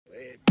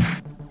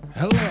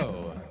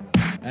Hello,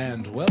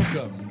 and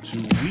welcome to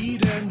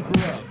Weed and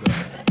Grub.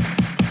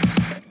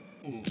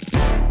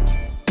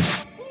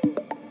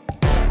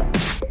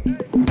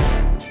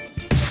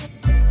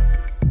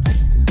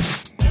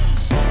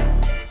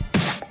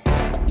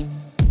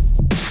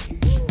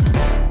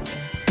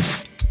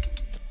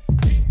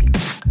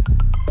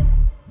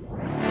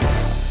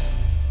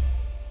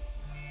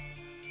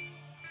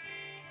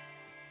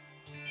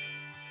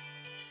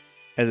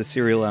 As a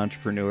serial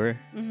entrepreneur,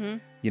 Mm-hmm.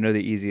 you know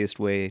the easiest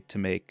way to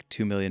make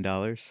 $2 million?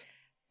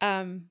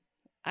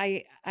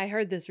 I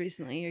heard this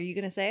recently. Are you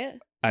gonna say it?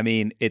 I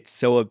mean, it's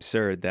so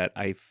absurd that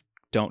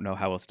don't know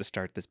how else to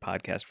start this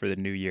podcast for the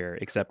new year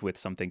except with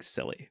something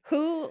silly.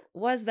 Who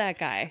was that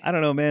guy? I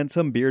don't know, man.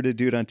 Some bearded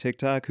dude on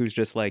TikTok who's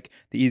just like,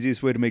 the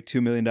easiest way to make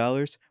 $2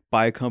 million,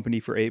 buy a company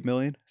for $8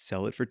 million,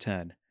 sell it for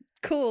 10.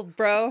 Cool,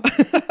 bro.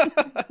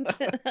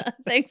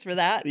 Thanks for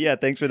that. Yeah,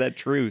 thanks for that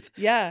truth.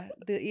 Yeah,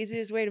 the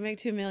easiest way to make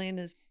 2 million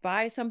is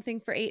buy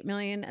something for 8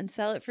 million and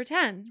sell it for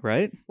 10.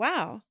 Right?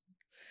 Wow.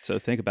 So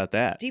think about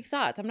that. Deep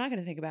thoughts. I'm not going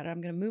to think about it.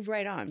 I'm going to move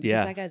right on because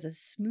Yeah. that guy's a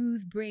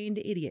smooth-brained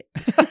idiot.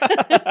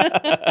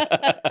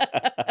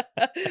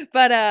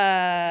 But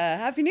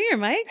Happy New Year,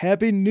 Mike.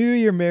 Happy New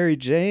Year, Mary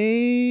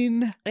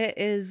Jane. It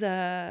is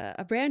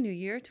a brand new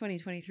year,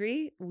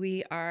 2023.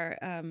 We are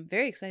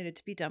very excited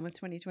to be done with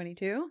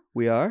 2022.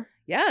 We are?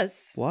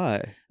 Yes. Why?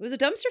 It was a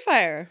dumpster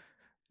fire.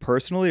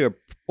 Personally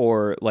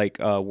or like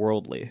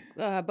worldly?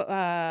 No,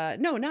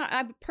 not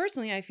I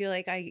personally. I feel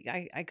like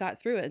I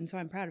got through it, and so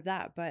I'm proud of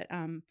that. But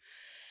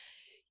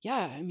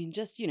yeah, I mean,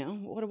 just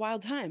what a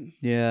wild time.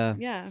 Yeah.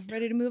 Yeah,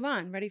 ready to move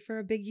on, ready for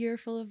a big year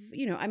full of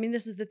I mean,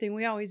 this is the thing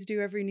we always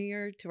do every New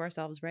Year to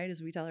ourselves, right?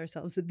 Is we tell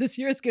ourselves that this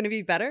year is going to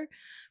be better,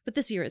 but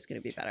this year is going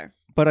to be better.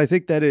 But I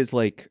think that is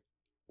like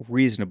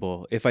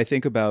reasonable. If I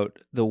think about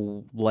the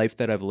life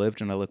that I've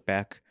lived and I look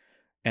back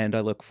and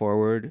I look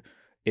forward,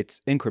 it's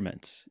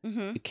increments.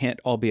 Mm-hmm. It can't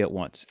all be at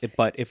once.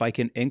 But if I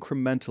can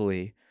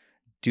incrementally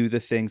do the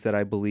things that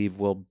I believe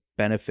will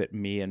benefit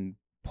me and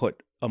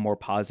put a more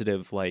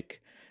positive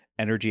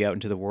energy out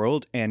into the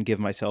world and give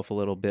myself a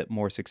little bit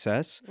more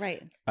success,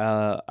 Right.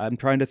 I'm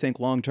trying to think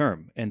long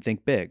term and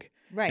think big.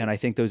 Right. And I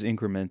think those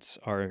increments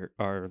are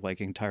like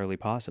entirely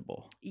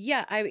possible.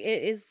 Yeah, it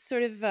is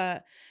sort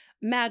of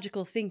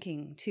magical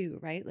thinking too,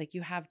 right? Like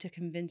you have to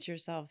convince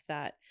yourself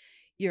that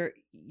you're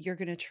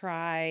going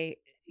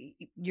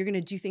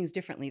to do things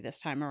differently this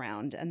time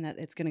around and that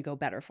it's going to go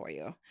better for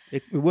you.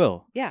 It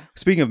will. Yeah.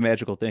 Speaking of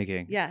magical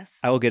thinking, Yes.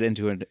 I will get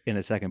into it in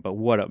a second, but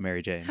what up,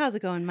 Mary Jane? How's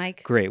it going,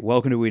 Mike? Great.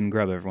 Welcome to Weed and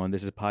Grub, everyone.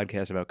 This is a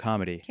podcast about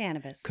comedy,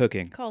 Cannabis,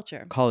 cooking,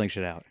 culture, calling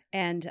shit out.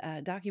 and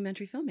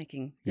documentary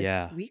filmmaking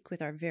this week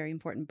with our very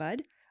important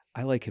bud.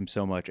 I like him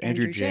so much.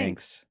 Andrew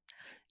Jenks.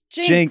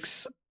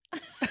 Jinx.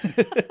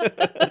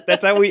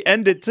 That's how we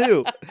end it,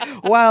 too.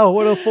 Wow,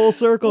 what a full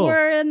circle.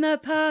 We're in the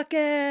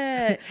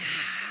pocket.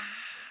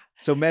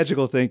 So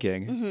magical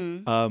thinking.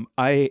 Mm-hmm.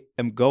 I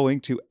am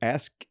going to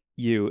ask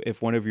you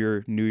if one of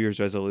your New Year's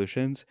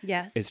resolutions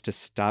Yes. is to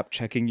stop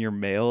checking your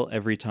mail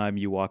every time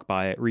you walk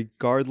by it,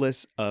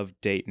 regardless of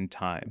date and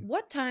time.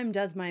 What time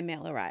does my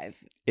mail arrive?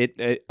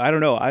 I don't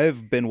know.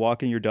 I've been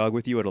walking your dog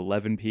with you at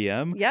 11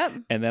 p.m. Yep.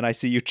 And then I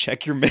see you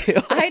check your mail.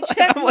 I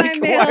check I'm my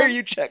like, mail why are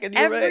you checking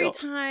your every mail?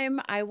 time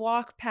I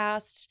walk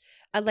past.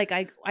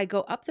 I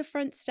go up the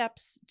front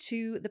steps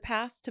to the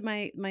path to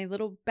my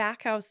little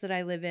back house that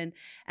I live in,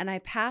 and I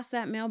pass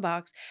that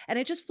mailbox, and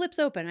it just flips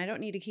open. I don't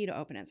need a key to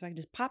open it, so I can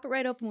just pop it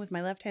right open with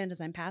my left hand as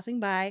I'm passing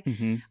by.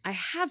 Mm-hmm. I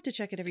have to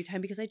check it every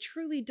time because I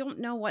truly don't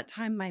know what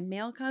time my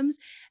mail comes.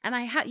 And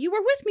you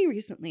were with me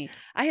recently.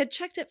 I had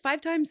checked it 5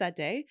 times that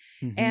day,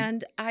 Mm-hmm.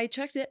 and I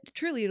checked it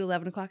truly at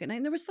 11 o'clock at night,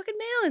 and there was fucking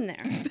mail in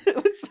there. It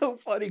was so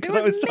funny There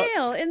because was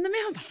mail in the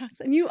mailbox,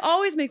 and you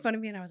always make fun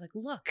of me. And I was like,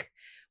 "Look,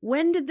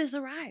 when did this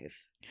arrive?"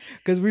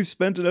 because we've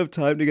spent enough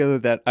time together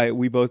that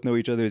we both know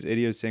each other's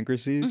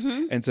idiosyncrasies,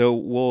 Mm-hmm. and so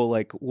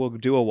we'll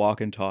do a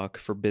walk and talk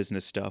for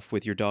business stuff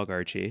with your dog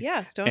Archie.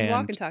 Yeah, stoned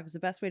walk and talk is the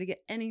best way to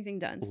get anything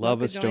done. Love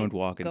Smoke a stoned joint,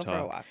 walk and go for a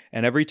talk. walk.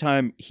 And every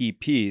time he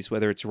pees,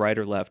 whether it's right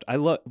or left, I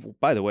love.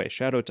 By the way,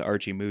 shout out to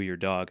Archie Moo, your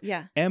dog.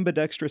 Yeah.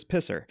 Ambidextrous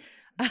pisser.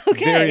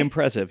 Okay. Very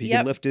impressive. He Yep.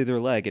 can lift either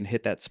leg and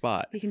hit that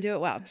spot. He can do it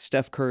well.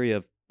 Steph Curry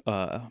of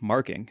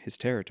marking his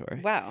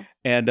territory. Wow.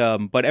 And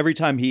but every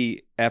time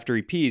after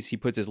he pees, he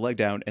puts his leg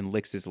down and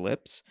licks his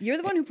lips. You're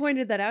the one who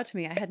pointed that out to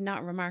me. I had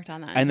not remarked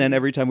on that. And then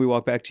every time we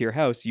walk back to your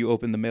house, you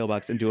open the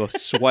mailbox and do a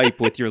swipe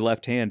with your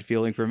left hand,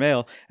 feeling for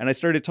mail. And I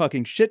started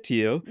talking shit to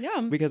you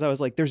Yeah. because I was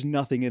like, "There's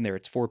nothing in there.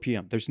 It's 4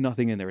 p.m. There's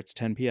nothing in there. It's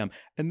 10 p.m."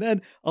 And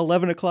then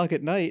 11 o'clock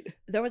at night.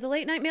 There was a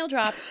late night mail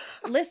drop.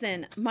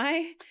 Listen,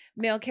 my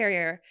mail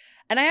carrier,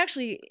 and I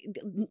actually,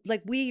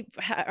 we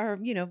are,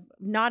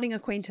 nodding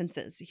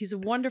acquaintances. He's a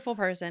wonderful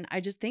person. I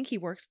just think he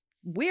works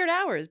weird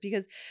hours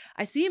because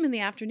I see him in the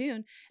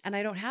afternoon and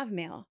I don't have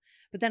mail.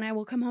 But then I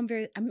will come home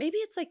maybe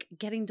it's like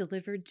getting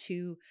delivered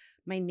to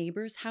my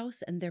neighbor's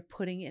house and they're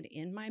putting it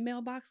in my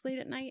mailbox late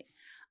at night.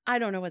 I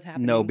don't know what's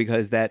happening. No,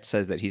 because that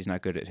says that he's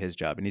not good at his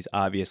job, and he's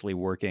obviously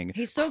working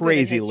He's so good at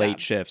crazy his late job.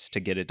 shifts to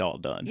get it all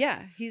done.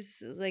 Yeah,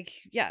 he's like,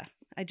 yeah.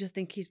 I just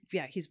think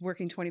he's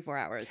working 24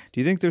 hours. Do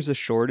you think there's a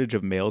shortage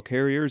of mail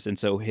carriers, and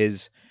so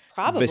his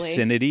Probably.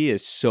 vicinity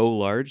is so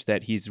large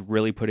that he's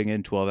really putting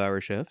in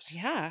 12-hour shifts?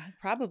 Yeah,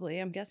 probably.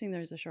 I'm guessing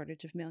there's a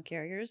shortage of mail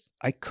carriers.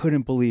 I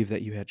couldn't believe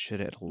that you had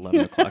shit at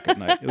 11 o'clock at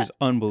night. It was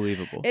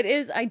unbelievable. It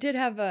is. I did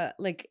have a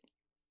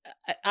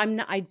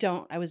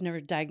I was never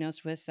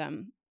diagnosed with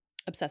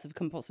obsessive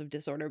compulsive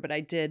disorder, but I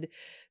did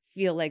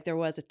feel like there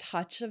was a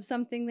touch of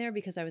something there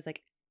because I was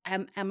like,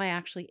 am I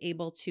actually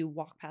able to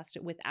walk past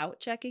it without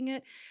checking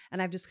it?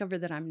 And I've discovered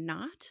that I'm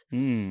not.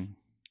 Mm.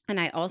 And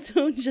I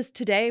also just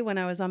today, when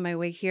I was on my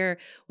way here,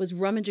 was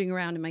rummaging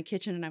around in my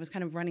kitchen and I was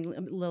kind of running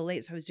a little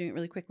late. So I was doing it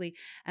really quickly.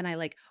 And I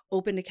like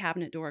opened a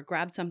cabinet door,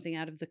 grabbed something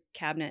out of the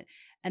cabinet,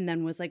 and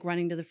then was like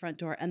running to the front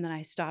door. And then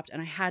I stopped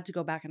and I had to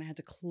go back and I had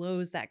to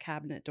close that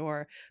cabinet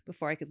door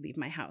before I could leave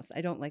my house.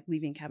 I don't like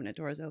leaving cabinet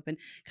doors open,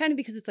 kind of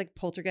because it's like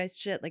poltergeist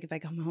shit. Like if I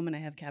come home and I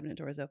have cabinet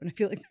doors open, I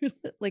feel like there's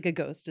like a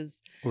ghost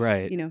has,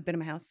 Right. been in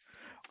my house.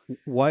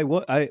 Why?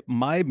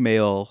 My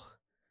mail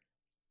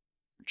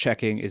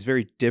checking is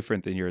very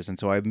different than yours, and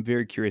so I'm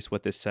very curious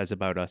what this says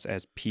about us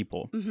as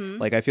people. Mm-hmm.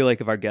 Like, I feel like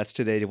if our guest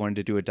today wanted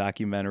to do a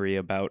documentary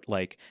about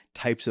like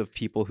types of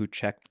people who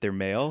checked their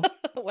mail.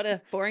 What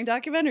a boring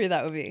documentary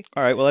that would be.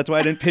 All right, well, that's why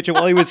I didn't pitch it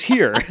while he was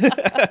here.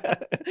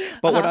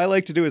 But what I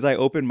like to do is I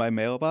open my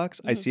mailbox,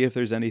 I see if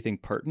there's anything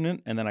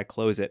pertinent, and then I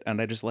close it, and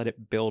I just let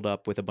it build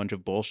up with a bunch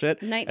of bullshit,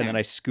 Nightmare. and then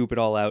I scoop it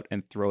all out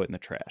and throw it in the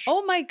trash.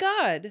 Oh my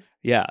God.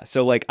 Yeah,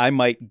 so like I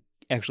might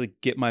actually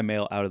get my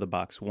mail out of the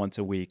box once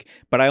a week,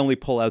 but I only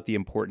pull out the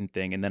important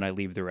thing, and then I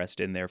leave the rest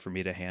in there for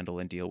me to handle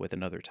and deal with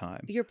another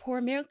time. Your poor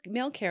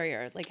mail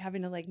carrier, like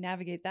having to like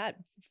navigate that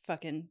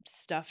fucking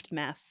stuffed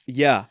mess.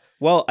 Yeah,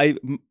 well,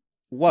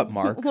 what,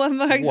 Mark? What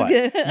Mark's What?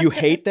 good? You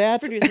hate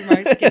that? Producer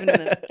Mark's giving him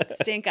the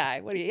stink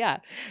eye. What do you? Yeah,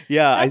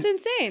 Yeah, that's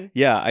insane.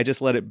 Yeah, I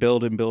just let it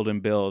build and build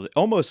and build,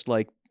 almost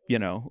like,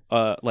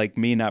 like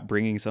me not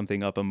bringing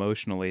something up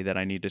emotionally that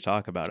I need to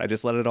talk about. I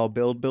just let it all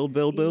build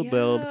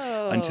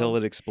until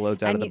it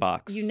explodes out of the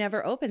box. You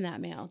never open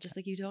that mail, just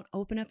like you don't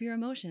open up your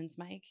emotions,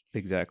 Mike.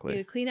 Exactly.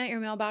 You clean out your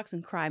mailbox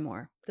and cry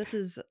more. This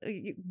is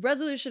a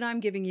resolution I'm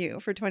giving you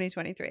for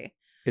 2023.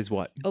 Is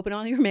what? Open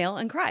all your mail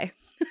and cry.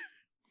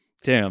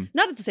 Damn.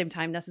 Not at the same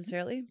time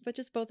necessarily, but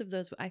just both of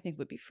those I think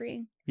would be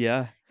freeing.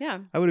 Yeah. Yeah.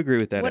 I would agree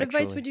with that. What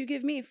advice actually. would you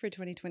give me for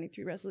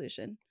 2023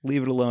 resolution?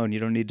 Leave it alone. You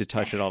don't need to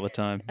touch it all the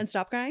time. And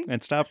stop crying?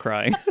 And stop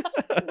crying.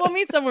 We'll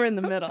meet somewhere in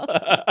the middle.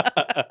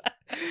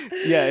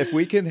 Yeah, if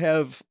we can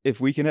have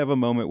a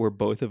moment where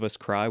both of us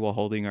cry while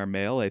holding our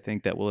mail, I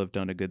think that we'll have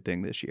done a good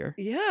thing this year.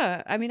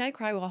 Yeah. I mean, I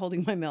cry while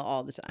holding my mail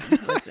all the time.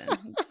 Listen,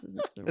 it's a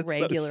That's so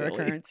regular silly.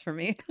 occurrence for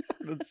me.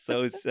 That's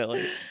so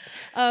silly.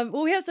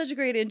 Well, we have such a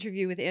great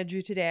interview with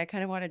Andrew today. I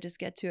kind of want to just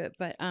get to it,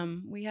 but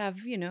we have,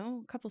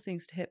 a couple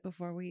things to hit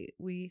before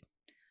we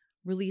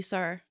release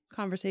our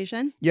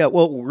conversation. Yeah,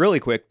 well, really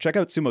quick, check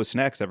out Sumo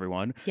Snacks,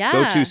 everyone. Yeah.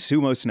 Go to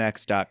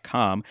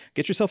sumosnacks.com.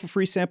 Get yourself a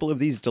free sample of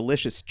these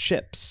delicious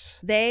chips.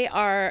 They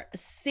are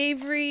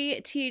savory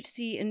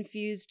THC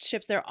infused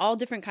chips. They're all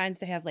different kinds.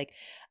 They have like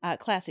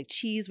classic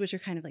cheese, which are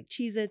kind of like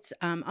Cheez-Its.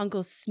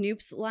 Uncle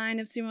Snoop's line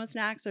of Sumo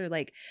Snacks are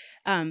like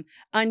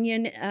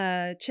onion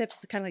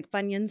chips, kind of like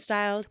Funyun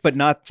style. But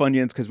not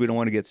Funyuns because we don't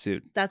want to get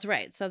sued. That's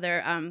right. So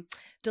they're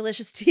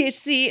delicious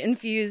THC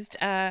infused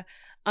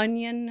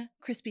onion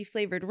crispy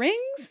flavored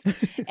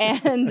rings.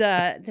 And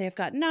they've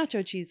got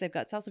nacho cheese. They've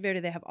got salsa verde.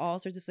 They have all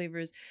sorts of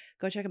flavors.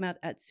 Go check them out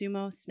at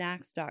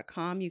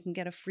sumosnacks.com. You can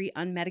get a free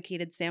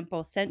unmedicated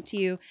sample sent to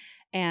you.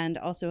 And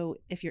also,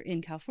 if you're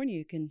in California,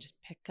 you can just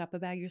pick up a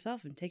bag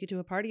yourself and take it to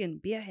a party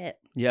and be a hit.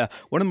 Yeah.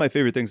 One of my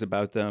favorite things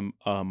about them,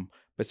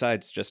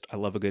 besides just I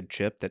love a good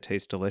chip that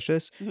tastes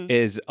delicious,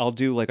 is I'll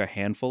do like a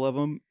handful of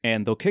them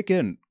and they'll kick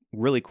in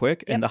really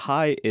quick. Yep. And the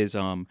high is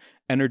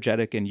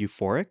energetic and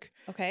euphoric.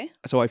 Okay.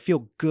 So I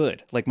feel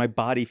good. Like my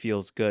body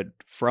feels good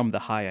from the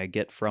high I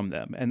get from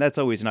them. And that's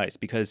always nice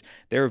because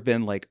there have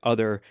been like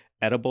other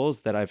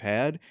edibles that I've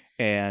had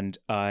and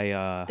I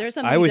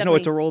always know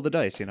it's a roll of the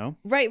dice,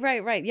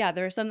 Right. Yeah,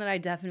 there are some that I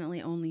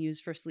definitely only use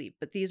for sleep,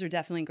 but these are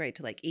definitely great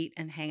to like eat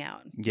and hang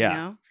out.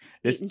 Yeah.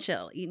 Eat and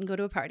chill, eat and go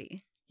to a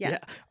party. Yeah.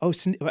 Oh,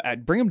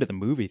 bring them to the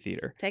movie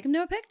theater. Take them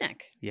to a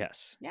picnic.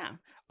 Yes. Yeah.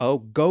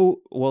 Oh,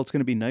 it's going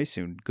to be nice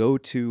soon. Go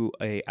to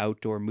a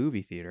outdoor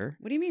movie theater.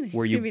 What do you mean? It's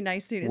going to be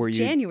nice soon. It's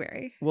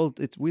January. Well,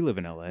 we live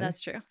in LA.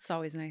 That's true. It's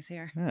always nice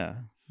here. Yeah.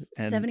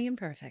 70 and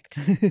perfect.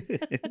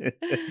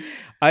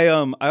 I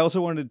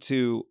also wanted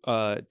to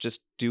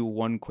just do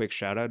one quick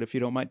shout out if you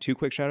don't mind. 2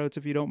 quick shout outs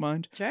if you don't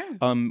mind. Sure.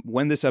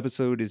 When this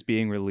episode is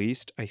being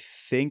released, I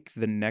think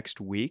the next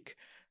week,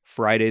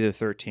 Friday the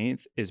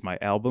 13th, is my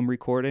album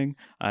recording.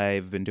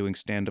 I've been doing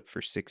stand-up for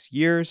 6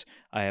 years.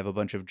 I have a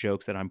bunch of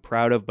jokes that I'm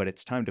proud of, but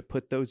it's time to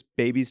put those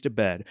babies to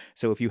bed.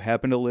 So if you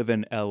happen to live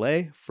in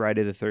LA,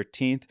 Friday the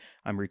 13th,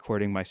 I'm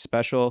recording my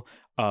special.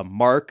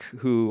 Mark,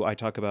 who I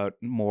talk about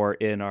more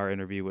in our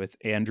interview with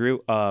Andrew,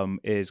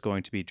 is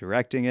going to be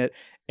directing it.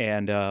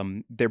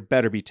 And there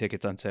better be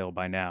tickets on sale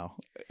by now.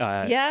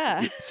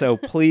 Yeah. So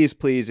please,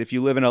 if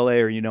you live in LA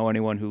or you know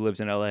anyone who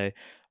lives in LA,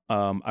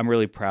 I'm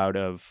really proud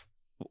of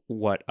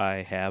what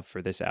I have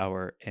for this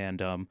hour,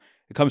 and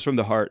it comes from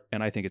the heart,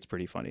 and I think it's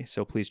pretty funny.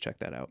 So please check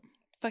that out.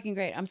 Fucking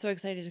great. I'm so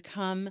excited to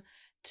come,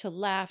 to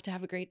laugh, to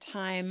have a great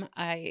time.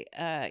 I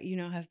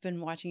have been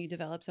watching you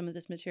develop some of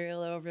this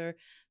material over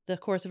the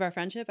course of our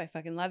friendship. I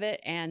fucking love it.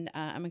 And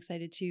I'm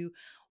excited to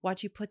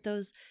watch you put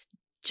those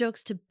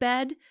jokes to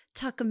bed,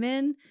 tuck them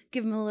in,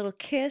 give them a little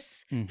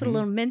kiss, put a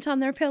little mint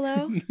on their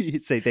pillow,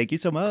 Say thank you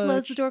so much.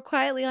 close the door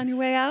quietly on your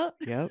way out,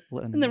 Yep.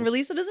 and then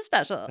release it as a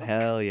special.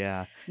 Hell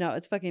yeah. No,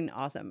 it's fucking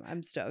awesome.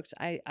 I'm stoked.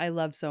 I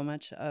love so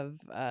much of,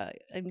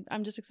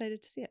 I'm just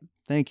excited to see it.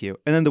 Thank you.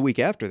 And then the week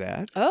after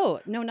that. Oh,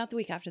 no, not the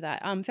week after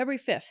that. February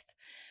 5th,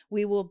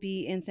 we will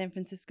be in San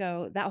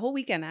Francisco that whole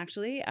weekend,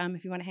 actually.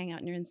 If you want to hang out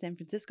and you're in San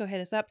Francisco,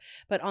 hit us up.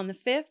 But on the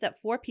 5th at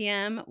 4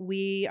 p.m.,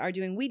 we are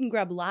doing Weed and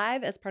Grub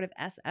Live as part of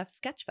SF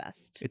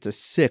Sketchfest. It's a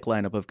sick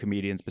lineup of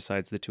comedians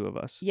besides the two of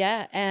us.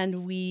 Yeah,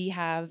 and we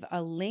have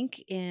a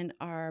link in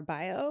our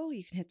bio.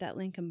 You can hit that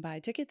link and buy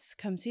tickets.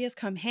 Come see us,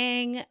 come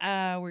hang.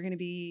 We're going to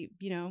be,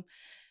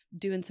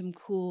 doing some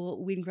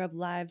cool Weed and Grub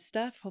Live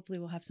stuff. Hopefully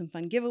we'll have some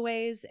fun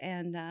giveaways.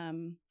 And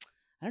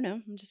I don't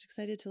know, I'm just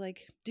excited to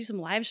do some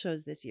live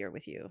shows this year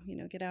with you,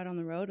 get out on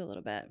the road a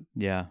little bit.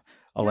 Yeah.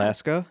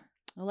 Alaska?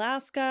 Yeah.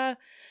 Alaska,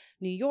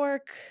 New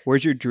York.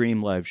 Where's your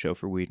dream live show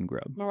for Weed and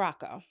Grub?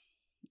 Morocco.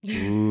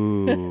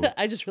 Ooh.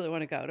 I just really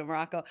want to go to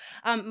Morocco.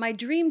 My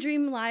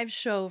dream live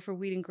show for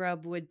Weed and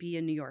Grub would be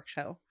a New York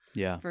show.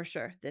 Yeah. For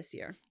sure this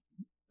year.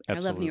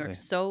 Absolutely. I love New York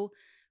so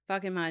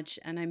fucking much,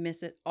 and I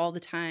miss it all the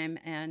time.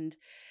 And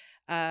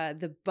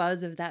the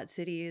buzz of that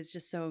city is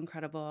just so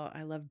incredible.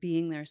 I love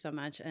being there so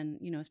much. And,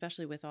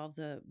 especially with all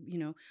the,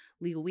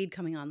 legal weed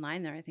coming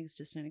online there, I think it's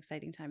just an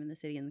exciting time in the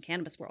city and the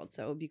cannabis world.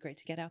 So it would be great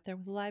to get out there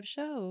with a live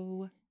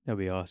show. That'd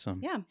be awesome.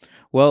 Yeah.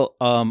 Well,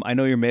 I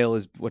know your mail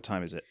is, what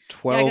time is it?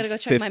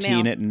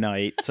 12:15 mail. at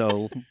night.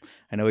 So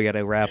I know we got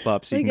to wrap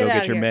up so you can go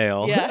get your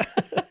mail. Yeah.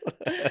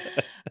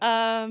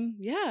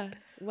 Yeah.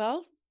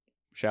 Well,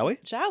 Shall we?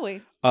 Shall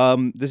we?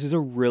 This is a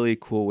really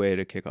cool way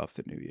to kick off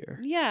the new year.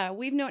 Yeah,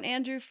 we've known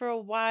Andrew for a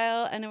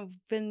while, and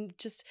I've been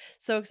just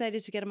so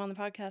excited to get him on the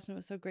podcast, and it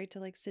was so great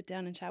to sit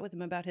down and chat with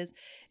him about his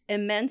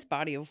immense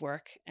body of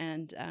work.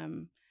 And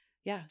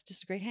it's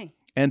just a great hang.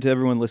 And to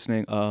everyone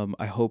listening,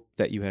 I hope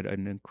that you had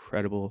an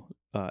incredible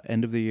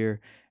end of the year.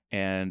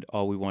 And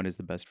all we want is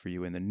the best for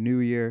you in the new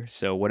year.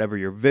 So whatever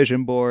your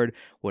vision board,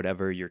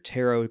 whatever your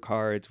tarot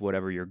cards,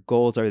 whatever your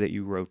goals are that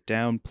you wrote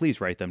down, please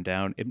write them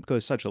down. It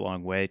goes such a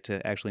long way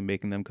to actually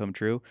making them come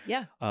true.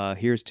 Yeah.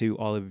 Here's to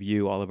all of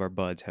you, all of our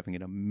buds, having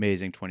an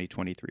amazing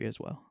 2023 as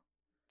well.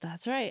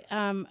 That's right.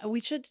 We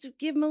should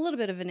give him a little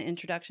bit of an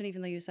introduction,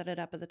 even though you set it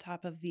up at the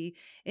top of the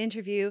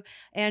interview.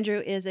 Andrew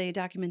is a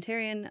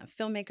documentarian,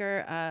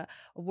 filmmaker,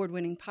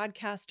 award-winning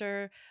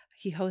podcaster.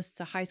 He hosts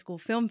a high school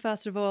film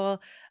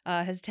festival.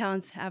 His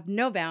talents have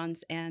no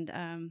bounds, and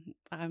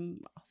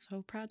I'm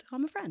also proud to call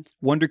him a friend.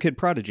 Wonder Kid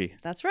Prodigy.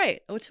 That's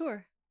right.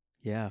 Auteur.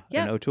 Yeah,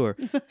 an auteur.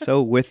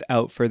 So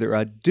without further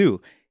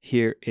ado,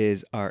 here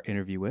is our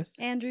interview with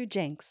Andrew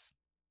Jenks.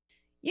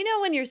 You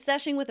know when you're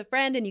seshing with a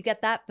friend and you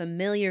get that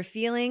familiar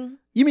feeling?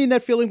 You mean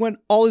that feeling when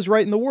all is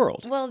right in the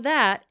world? Well,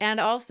 that, and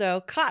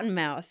also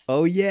cottonmouth.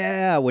 Oh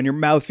yeah, when your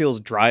mouth feels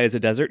dry as a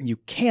desert and you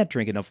can't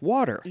drink enough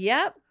water.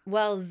 Yep.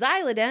 Well,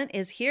 Xylodent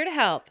is here to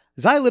help.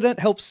 Xylodent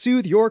helps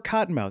soothe your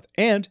cottonmouth,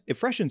 and it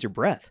freshens your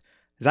breath.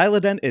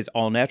 Xylodent is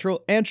all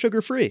natural and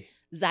sugar-free.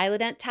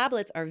 Xylodent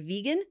tablets are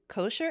vegan,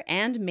 kosher,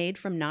 and made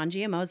from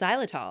non-GMO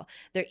xylitol.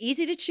 They're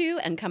easy to chew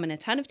and come in a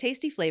ton of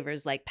tasty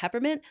flavors like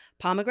peppermint,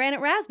 pomegranate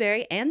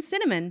raspberry, and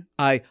cinnamon.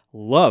 I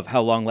love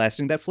how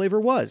long-lasting that flavor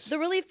was. The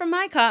relief from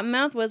my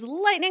cottonmouth was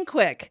lightning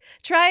quick.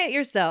 Try it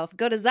yourself.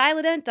 Go to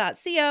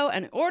xylodent.co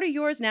and order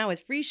yours now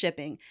with free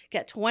shipping.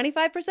 Get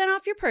 25%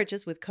 off your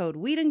purchase with code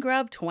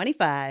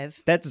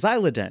WeedandGrub25. That's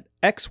Xylodent,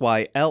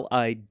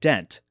 XYLI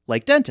Dent,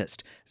 like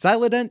dentist.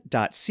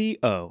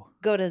 Xylodent.co.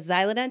 Go to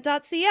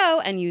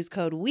xylodent.co and use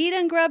code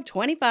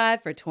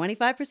WeedandGrub25 for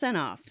 25%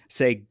 off.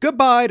 Say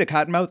goodbye to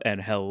cottonmouth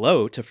and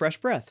hello to fresh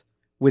breath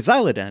with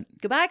Xylodent.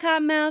 Goodbye,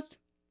 cottonmouth.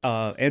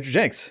 Andrew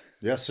Jenks.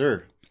 Yes,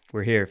 sir.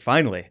 We're here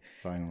finally.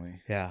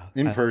 Finally. Yeah.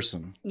 In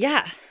person.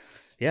 Yeah.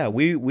 Yeah,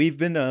 we've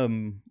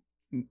been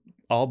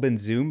all been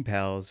Zoom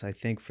pals, I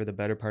think, for the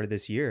better part of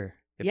this year,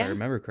 if I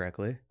remember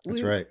correctly.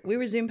 That's right. We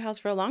were Zoom pals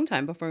for a long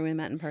time before we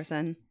met in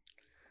person.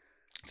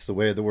 It's the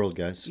way of the world,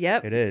 guys.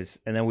 Yep. It is.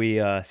 And then we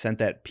sent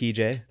that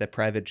PJ, that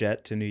private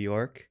jet to New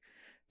York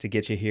to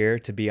get you here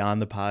to be on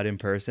the pod in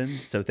person.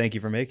 So thank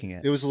you for making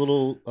it. It was a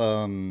little,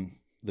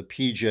 the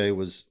PJ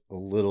was a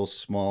little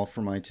small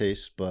for my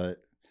taste,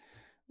 but,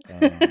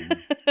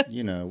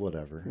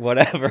 whatever.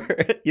 Whatever.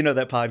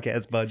 That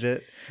podcast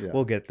budget. Yeah.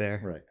 We'll get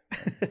there.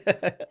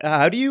 Right.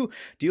 How do you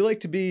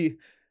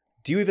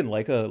even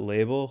like a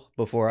label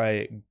before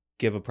I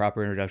give a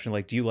proper introduction?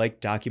 Like, do you like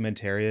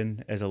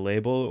documentarian as a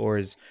label, or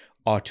is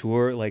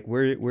auteur, like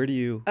where do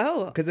you?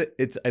 Oh, because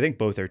it's I think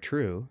both are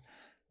true.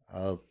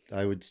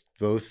 I would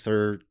both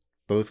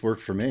work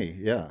for me.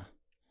 Yeah.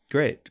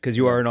 Great, because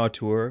you are an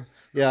auteur.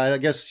 Yeah, I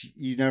guess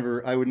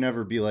I would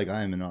never be like,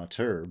 I am an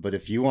auteur, but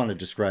if you want to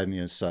describe me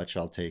as such,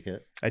 I'll take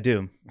it. I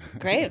do.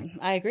 Great.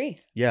 I agree.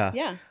 Yeah.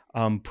 Yeah.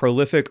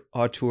 Prolific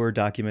auteur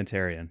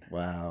documentarian.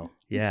 Wow.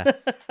 Yeah,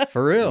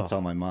 for real. I'll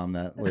tell my mom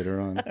that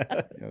later on.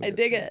 I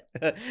dig it.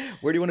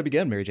 Where do you want to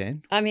begin, Mary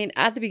Jane? I mean,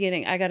 at the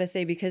beginning, I got to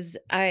say, because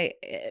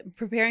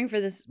preparing for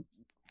this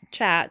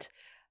chat,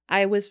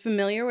 I was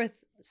familiar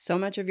with so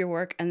much of your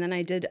work, and then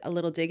I did a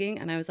little digging,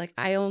 and I was like,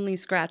 I only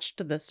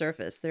scratched the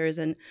surface. There is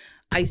an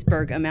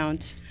iceberg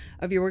amount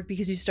of your work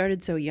because you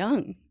started so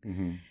young.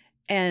 Mm-hmm.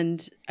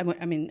 And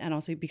I mean, and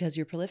also because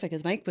you're prolific,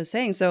 as Mike was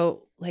saying.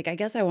 So, like, I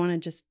guess I want to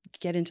just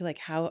get into like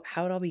how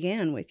it all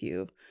began with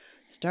you.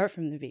 Start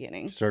from the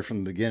beginning. Start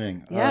from the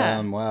beginning.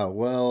 Yeah. Wow.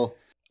 Well,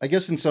 I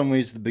guess in some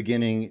ways the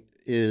beginning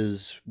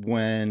is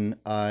when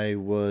I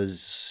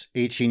was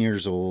 18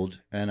 years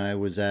old and I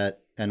was at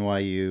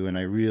NYU and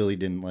I really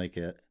didn't like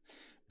it.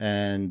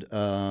 And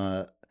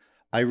I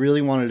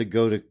really wanted to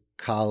go to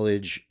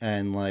college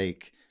and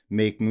like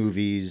make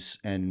movies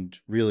and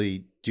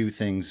really do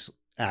things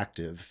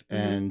active.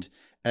 Mm-hmm. And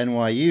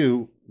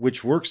NYU,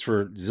 which works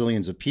for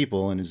zillions of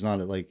people and is not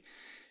like,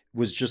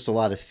 was just a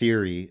lot of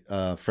theory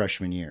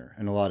freshman year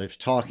and a lot of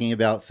talking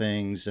about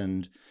things.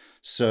 And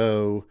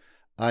so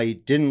I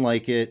didn't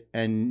like it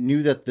and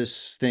knew that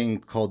this thing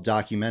called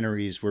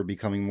documentaries were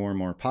becoming more and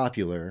more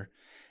popular.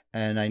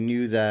 And I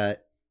knew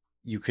that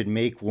you could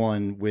make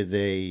one with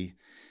a,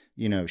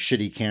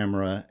 shitty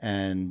camera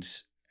and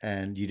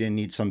you didn't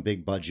need some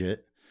big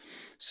budget.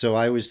 So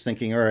I was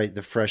thinking, all right,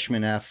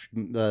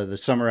 the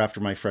summer after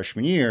my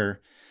freshman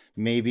year,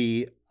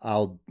 maybe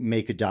I'll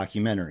make a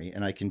documentary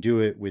and I can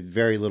do it with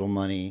very little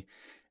money.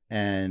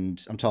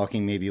 And I'm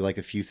talking maybe like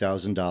a few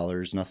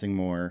 $1,000s, nothing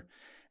more.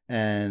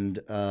 And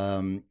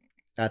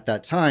at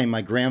that time,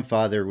 my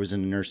grandfather was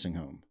in a nursing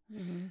home.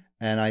 Mm-hmm.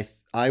 And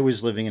I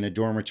was living in a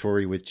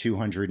dormitory with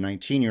 200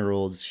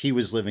 19-year-olds. He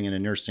was living in a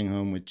nursing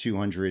home with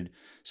 200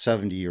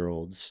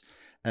 70-year-olds.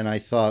 And I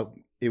thought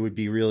it would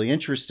be really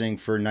interesting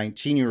for a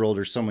 19-year-old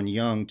or someone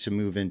young to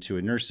move into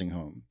a nursing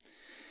home.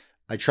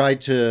 I tried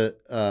to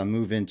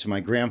move into my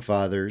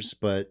grandfather's,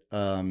 but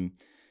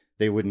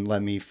they wouldn't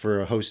let me for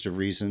a host of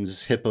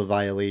reasons, HIPAA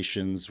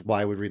violations.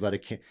 Why would we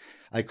let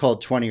I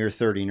called 20 or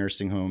 30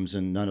 nursing homes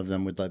and none of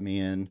them would let me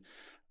in.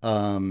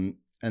 And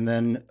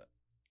then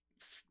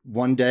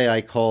one day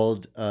I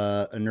called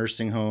a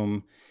nursing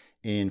home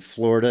in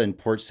Florida in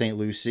Port St.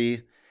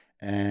 Lucie,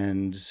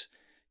 and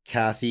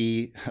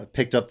Kathy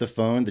picked up the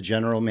phone, the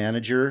general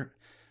manager,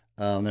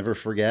 I'll never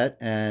forget,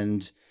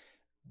 and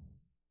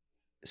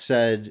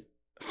said,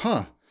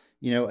 a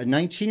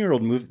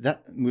 19-year-old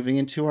moving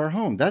into our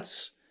home.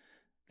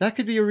 That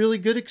could be a really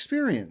good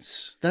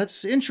experience.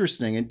 That's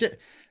interesting.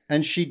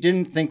 And she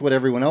didn't think what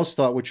everyone else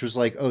thought, which was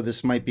like, oh,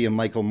 this might be a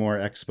Michael Moore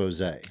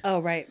expose. Oh,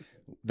 right.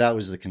 That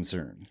was the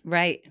concern.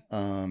 Right.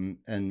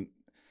 And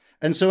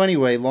so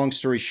anyway, long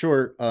story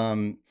short,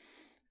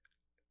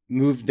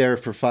 moved there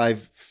for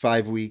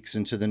five weeks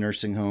into the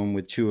nursing home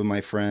with two of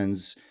my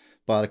friends,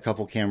 bought a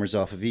couple cameras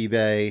off of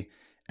eBay,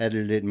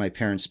 edited it in my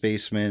parents'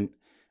 basement,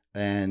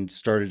 and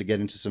started to get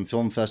into some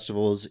film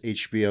festivals.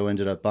 HBO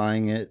ended up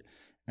buying it.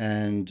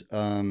 And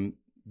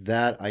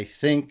that, I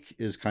think,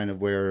 is kind of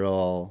where it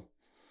all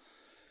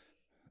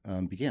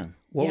began.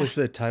 What was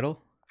the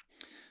title?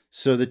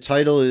 So the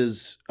title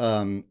is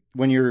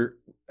when you're,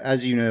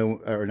 as you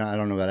know, or not, I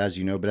don't know about as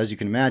you know, but as you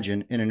can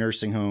imagine, in a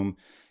nursing home,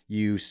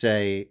 you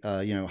say,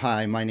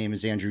 hi, my name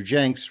is Andrew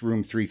Jenks,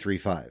 room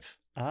 335.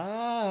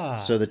 Ah.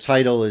 So the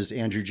title is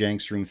Andrew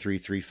Jenks, room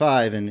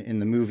 335. And in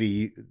the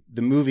movie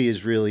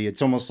is really,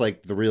 it's almost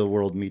like the real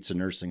world meets a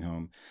nursing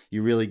home.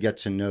 You really get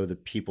to know the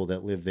people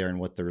that live there and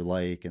what they're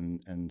like.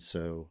 And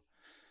so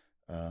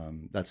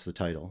that's the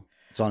title.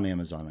 It's on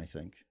Amazon, I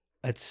think.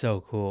 That's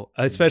so cool.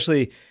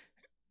 Especially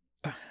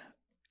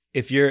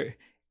if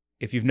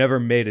you've never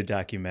made a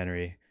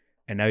documentary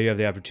and now you have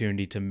the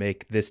opportunity to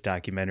make this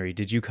documentary,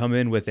 did you come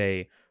in with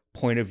a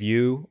point of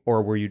view,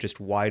 or were you just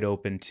wide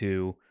open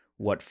to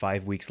what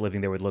 5 weeks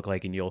living there would look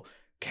like, and you'll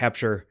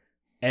capture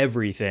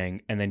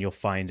everything and then you'll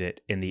find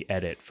it in the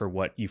edit for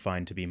what you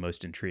find to be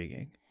most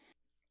intriguing?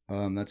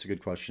 That's a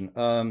good question.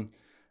 I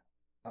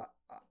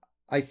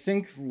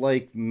think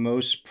like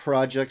most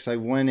projects, I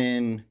went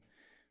in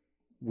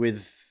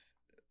with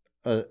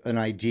an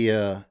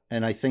idea,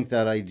 and I think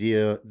that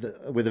idea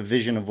with a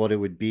vision of what it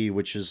would be,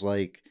 which is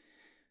like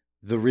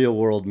the real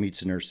world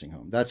meets a nursing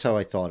home. That's how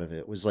I thought of it.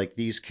 It was like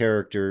these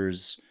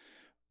characters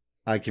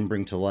I can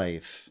bring to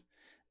life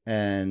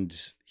and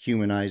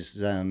humanize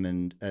them,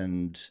 and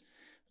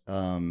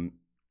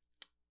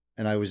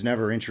I was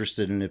never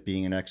interested in it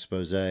being an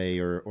expose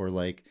or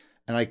like,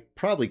 and I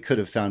probably could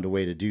have found a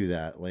way to do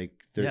that. Like,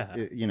 you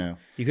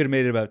could have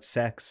made it about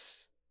sex.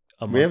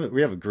 We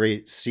have a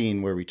great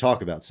scene where we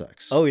talk about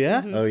sex. Oh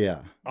yeah. Mm-hmm. Oh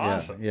yeah.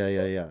 Awesome.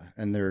 Yeah.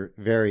 And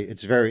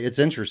it's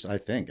interesting, I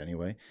think,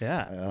 anyway.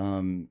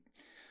 Yeah.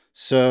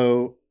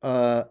 So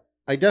I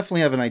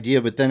definitely have an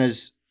idea, but then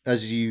as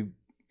you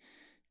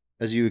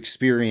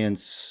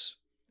experience,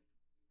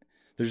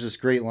 there's this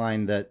great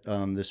line that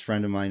this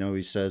friend of mine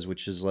always says,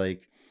 which is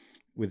like,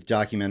 with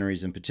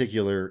documentaries in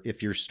particular,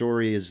 if your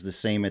story is the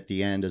same at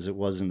the end as it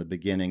was in the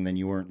beginning, then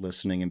you weren't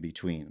listening in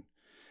between.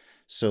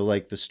 So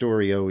like the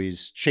story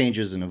always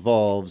changes and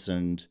evolves,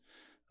 and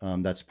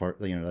that's part,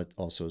 that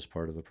also is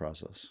part of the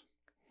process.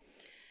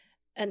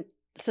 And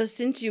so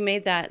since you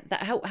made that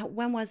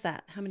when was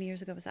that? How many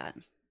years ago was that?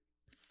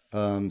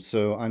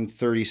 So I'm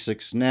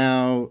 36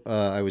 now.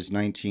 I was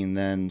 19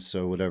 then.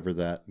 So whatever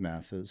that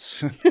math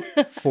is.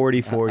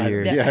 44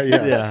 years.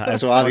 Yeah.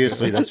 So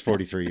obviously that's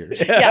 43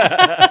 years.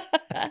 Yeah.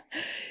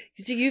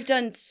 So you've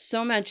done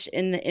so much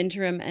in the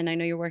interim, and I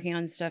know you're working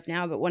on stuff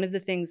now, but one of the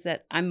things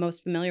that I'm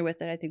most familiar with,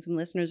 that I think some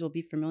listeners will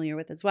be familiar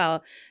with as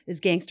well, is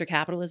Gangster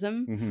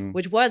Capitalism,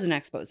 which was an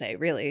expose,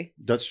 really.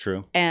 That's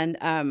true. And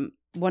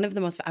one of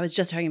the most, I was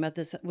just talking about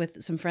this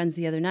with some friends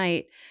the other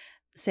night,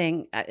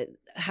 saying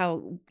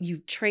how you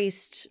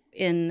traced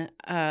in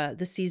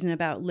the season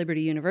about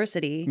Liberty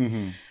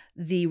University,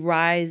 the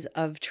rise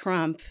of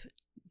Trump.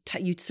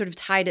 You sort of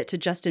tied it to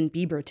Justin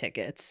Bieber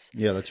tickets.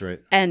 Yeah, that's right.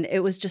 And it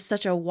was just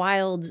such a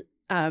wild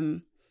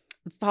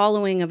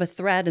following of a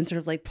thread and sort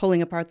of like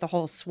pulling apart the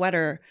whole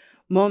sweater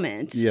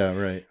moment. Yeah,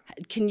 right.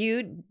 Can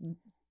you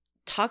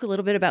talk a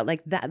little bit about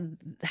like that,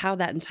 how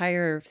that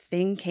entire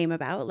thing came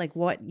about? Like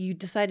what you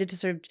decided to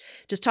sort of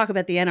just talk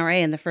about the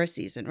NRA in the first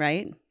season,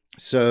 right?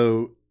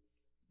 So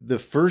the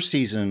first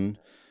season,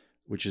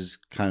 which is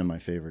kind of my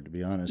favorite, to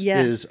be honest,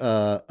 is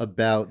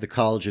about the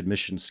college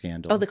admission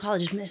scandal. Oh, the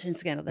college admission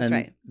scandal. That's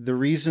right. The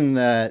reason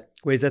that...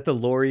 Wait, is that the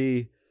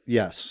Lori?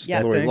 Yes.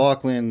 Yeah. Lori thing?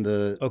 Loughlin,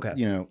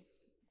 Okay.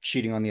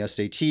 Cheating on the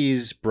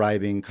SATs,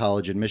 bribing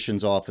college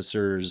admissions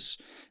officers.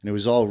 And it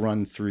was all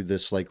run through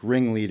this like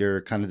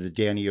ringleader, kind of the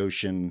Danny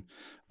Ocean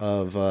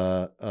of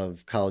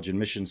college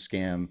admissions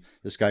scam,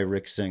 this guy,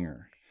 Rick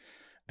Singer.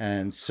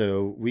 And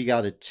so we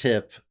got a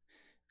tip...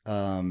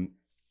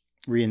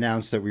 we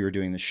announced that we were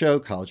doing the show,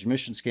 College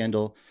Admission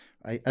Scandal.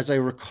 As I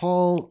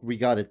recall, we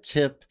got a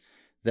tip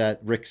that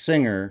Rick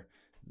Singer,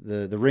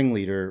 the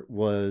ringleader,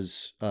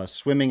 was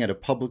swimming at a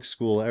public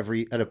school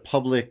at a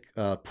public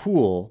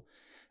pool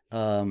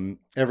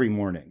every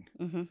morning.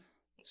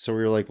 So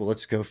we were like, well,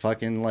 let's go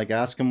fucking like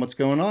ask him what's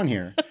going on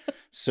here.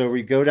 So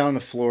we go down to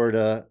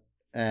Florida,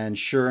 and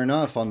sure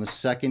enough, on the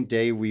second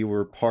day we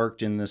were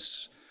parked in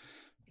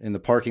the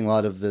parking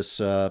lot of this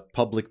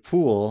public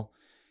pool.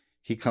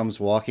 He comes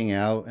walking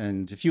out,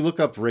 and if you look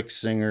up Rick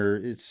Singer,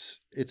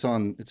 it's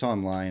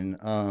online.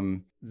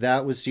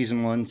 That was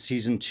season 1.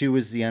 Season 2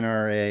 is the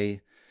NRA.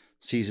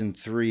 Season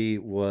 3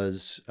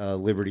 was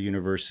Liberty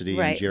University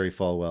and Jerry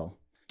Falwell.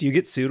 Do you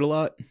get sued a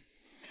lot?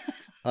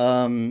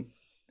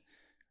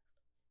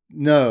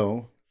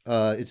 No.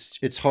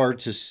 It's hard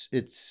to.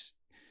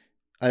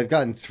 I've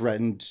gotten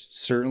threatened,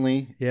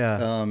 certainly.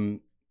 Yeah.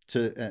 And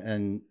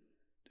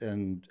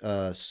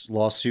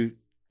lawsuit,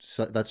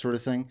 that sort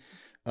of thing.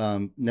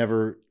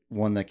 Never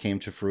one that came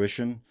to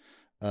fruition.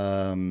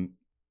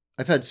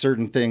 I've had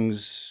certain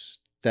things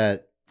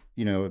that,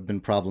 have been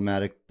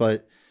problematic,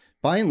 but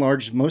by and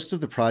large, most of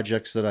the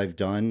projects that I've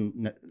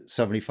done,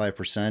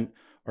 75%,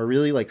 are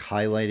really like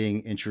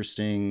highlighting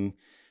interesting,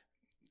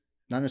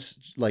 not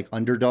as like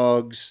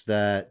underdogs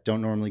that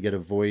don't normally get a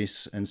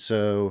voice. And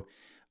so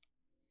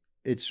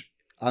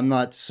I'm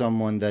not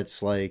someone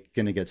that's like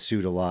going to get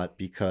sued a lot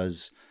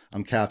because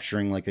I'm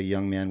capturing like a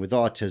young man with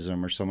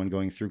autism or someone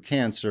going through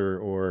cancer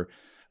or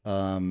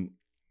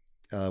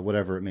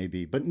whatever it may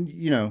be. But,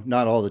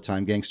 not all the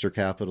time. Gangster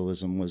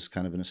Capitalism was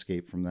kind of an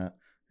escape from that.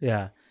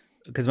 Yeah.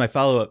 Because my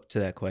follow-up to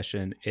that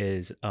question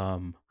is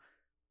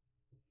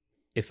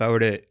if I were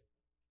to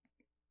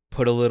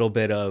put a little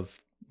bit of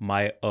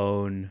my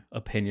own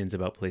opinions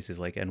about places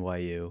like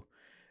NYU,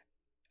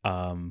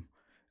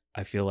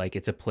 I feel like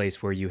it's a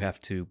place where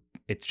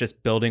it's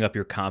just building up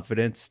your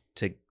confidence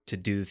to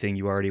do the thing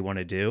you already want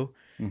to do.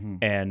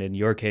 And in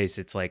your case,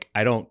 it's like,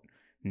 I don't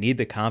need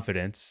the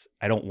confidence.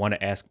 I don't want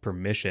to ask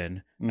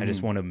permission. I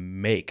just want to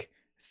make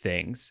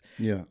things.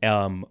 Yeah.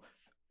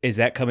 Is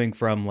that coming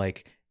from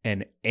like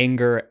an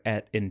anger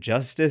at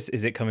injustice?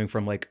 Is it coming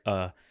from like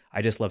I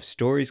just love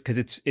stories? Because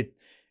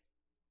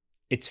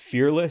it's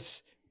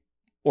fearless,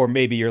 or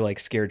maybe you're like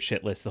scared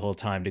shitless the whole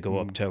time to go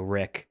up to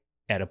Rick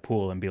at a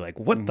pool and be like,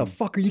 "What the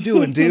fuck are you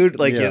doing, dude?"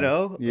 Like,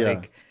 Yeah.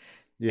 like,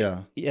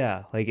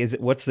 yeah. Like,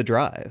 what's the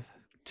drive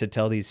to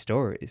tell these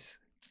stories?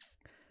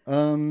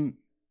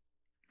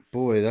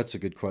 Boy, that's a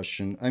good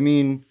question. I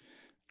mean,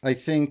 I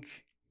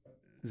think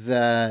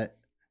that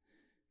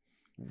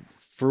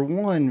for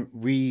one,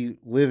 we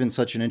live in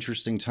such an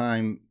interesting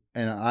time,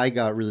 and I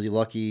got really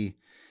lucky,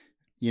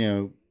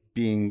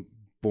 being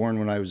born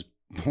when I was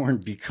born,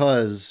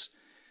 because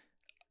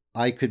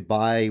I could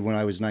buy, when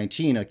I was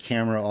 19, a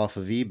camera off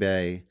of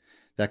eBay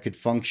that could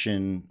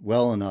function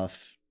well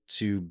enough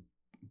to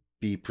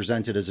be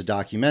presented as a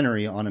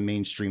documentary on a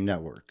mainstream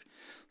network.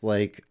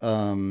 Like,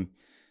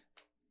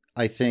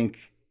 I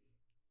think,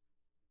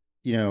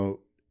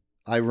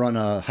 I run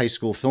a high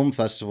school film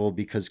festival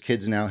because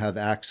kids now have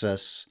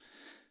access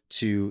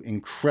to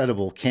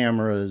incredible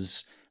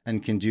cameras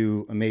and can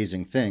do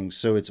amazing things.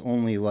 So it's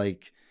only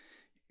like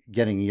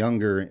getting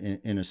younger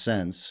in a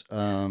sense.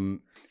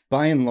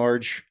 By and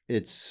large,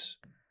 it's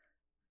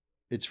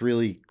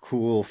really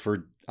cool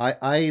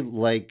I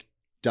like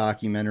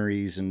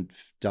documentaries and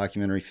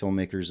documentary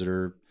filmmakers that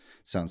are,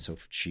 sounds so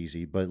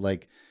cheesy, but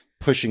like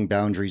pushing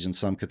boundaries in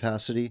some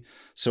capacity.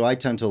 So I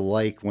tend to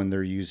like when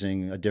they're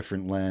using a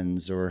different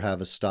lens or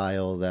have a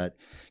style that,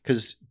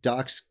 because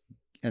docs,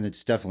 and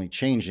it's definitely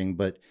changing,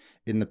 but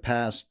in the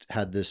past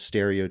had this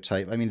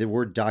stereotype. I mean, the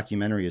word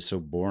documentary is so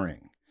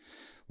boring.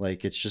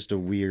 Like, it's just a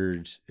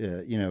weird,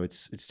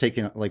 it's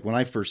taken, like when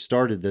I first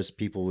started this,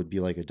 people would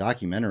be like, a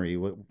documentary?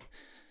 What?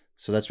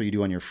 So that's what you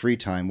do on your free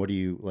time. What do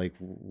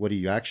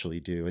you actually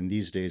do? And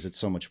these days it's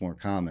so much more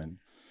common.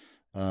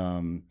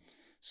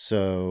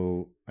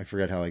 So I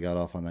forget how I got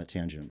off on that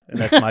tangent.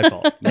 That's my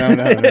fault. No.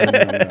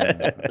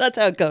 That's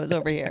how it goes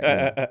over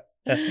here.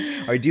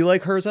 Do you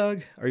like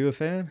Herzog? Are you a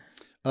fan?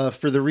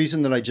 For the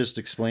reason that I just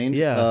explained.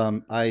 Yeah.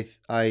 I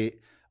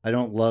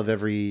don't love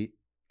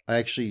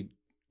I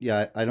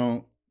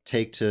don't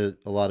take to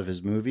a lot of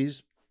his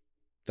movies.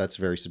 That's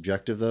very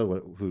subjective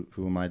though.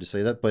 Who am I to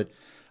say that? But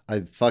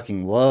I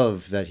fucking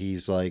love that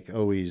he's like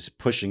always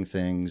pushing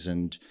things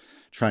and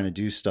trying to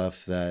do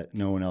stuff that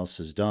no one else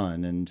has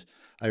done. And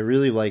I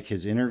really like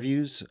his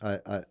interviews.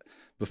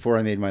 Before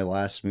I made my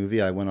last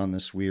movie, I went on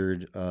this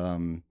weird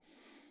kind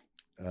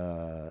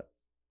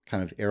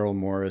of Errol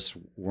Morris,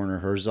 Werner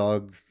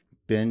Herzog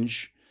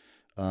binge,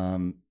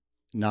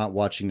 not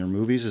watching their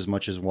movies as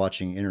much as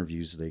watching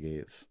interviews they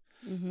gave.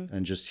 Mm-hmm.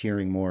 And just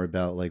hearing more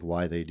about like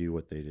why they do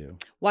what they do.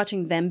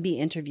 Watching them be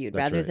interviewed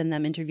That's rather right. than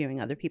them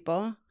interviewing other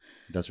people.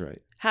 That's right.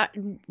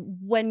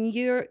 When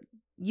you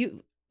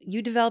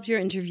developed your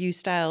interview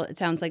style, it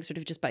sounds like sort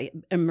of just by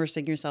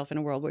immersing yourself in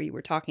a world where you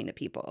were talking to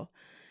people.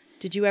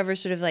 Did you ever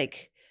sort of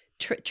like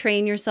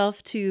train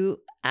yourself to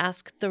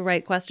ask the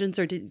right questions,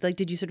 or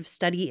did you sort of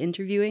study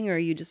interviewing, or are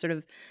you just sort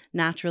of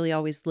naturally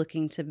always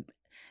looking to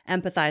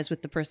empathize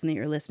with the person that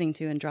you're listening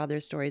to and draw their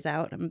stories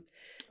out? I'm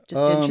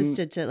just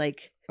interested to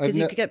like, because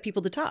you could get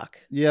people to talk.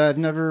 Yeah, I've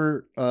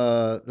never,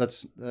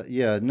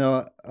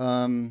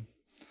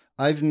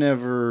 I've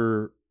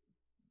never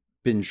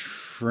been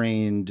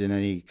trained in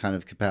any kind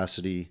of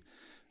capacity.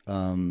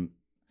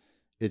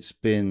 It's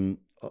been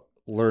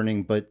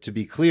learning, but to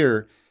be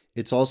clear,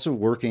 it's also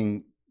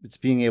it's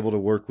being able to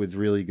work with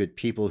really good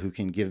people who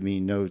can give me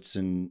notes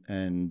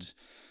and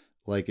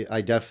like,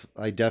 I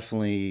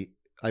definitely,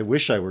 I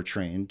wish I were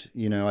trained,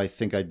 I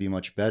think I'd be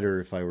much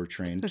better if I were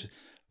trained.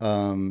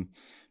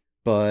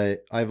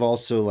 But I've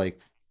also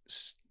like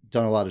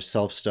done a lot of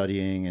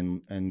self-studying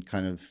and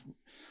kind of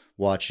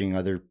watching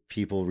other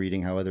people,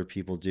 reading how other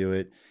people do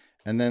it.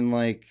 And then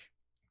like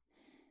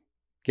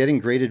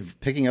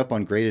picking up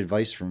on great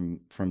advice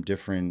from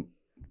different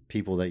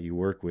people that you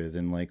work with,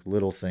 and like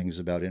little things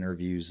about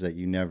interviews that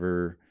you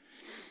never.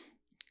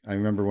 I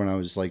remember when I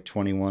was like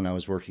 21, I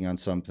was working on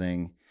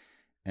something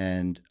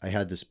and I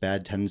had this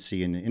bad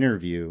tendency in an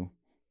interview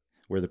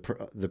where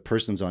the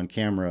person's on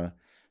camera.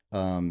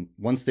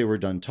 Once they were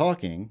done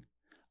talking,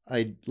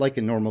 I'd like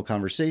a normal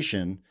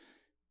conversation,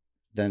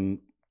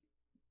 then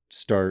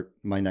start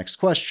my next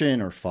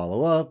question or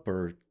follow up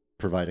or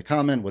provide a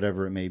comment,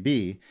 whatever it may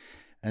be.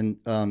 And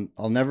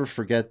I'll never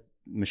forget,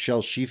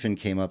 Michelle Schiefen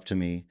came up to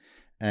me,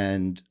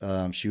 and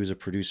she was a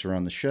producer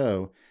on the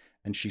show,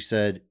 and she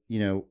said,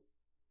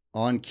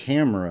 on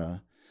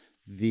camera,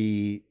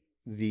 the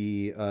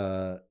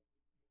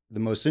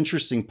most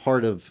interesting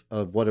part of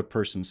what a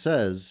person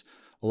says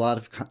a lot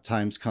of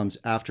times comes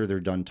after they're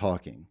done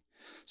talking.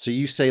 So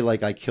you say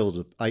like,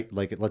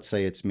 let's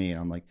say it's me and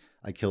I'm like,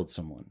 I killed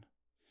someone.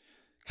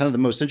 Kind of the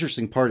most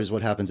interesting part is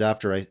what happens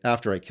after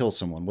I kill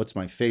someone. What's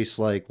my face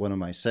like? What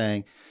am I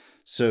saying?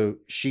 So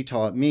she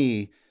taught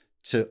me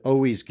to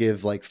always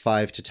give like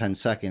 5 to 10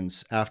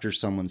 seconds after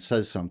someone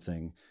says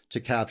something to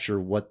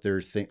capture what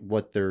their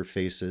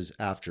face is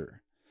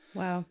after.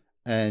 Wow.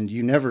 And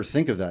you never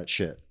think of that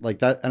shit like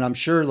that. And I'm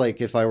sure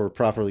like if I were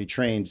properly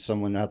trained,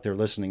 someone out there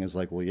listening is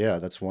like, well, yeah,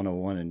 that's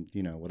 101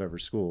 in, whatever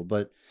school.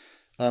 But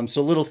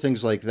so little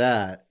things like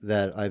that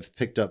I've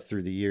picked up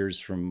through the years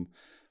from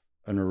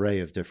an array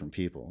of different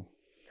people.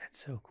 That's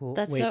so cool.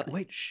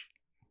 Wait.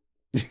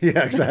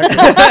 Yeah, exactly.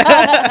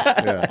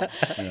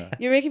 Yeah.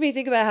 You're making me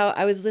think about how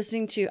I was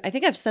listening to, I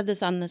think I've said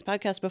this on this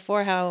podcast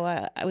before,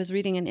 how I was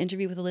reading an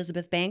interview with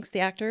Elizabeth Banks, the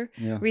actor,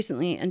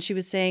 recently, and she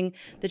was saying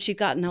that she'd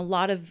gotten a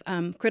lot of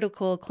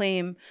critical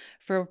acclaim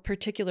for a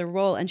particular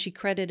role, and she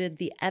credited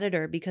the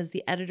editor because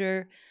the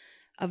editor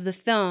of the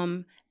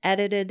film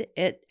edited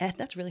it,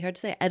 that's really hard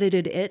to say,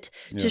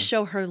 to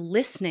show her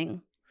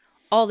listening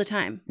all the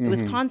time. It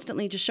was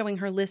constantly just showing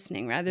her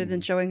listening rather than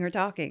showing her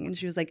talking. And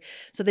she was like,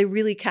 so they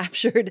really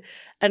captured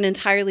an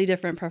entirely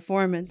different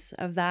performance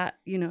of that.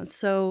 It's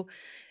so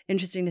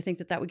interesting to think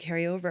that would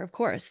carry over, of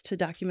course, to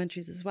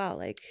documentaries as well.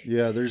 Like,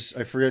 yeah,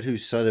 I forget who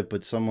said it,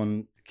 but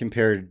someone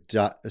compared,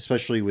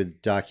 especially with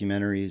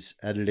documentaries,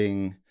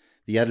 editing,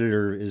 the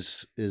editor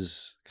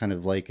is kind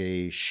of like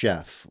a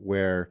chef,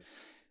 where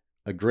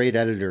a great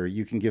editor,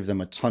 you can give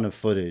them a ton of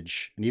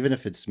footage. And even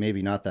if it's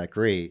maybe not that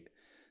great,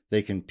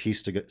 they can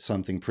piece together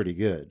something pretty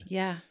good.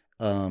 Yeah.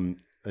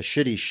 a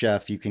shitty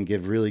chef you can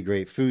give really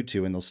great food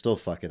to and they'll still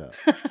fuck it up,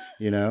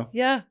 you know?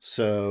 Yeah.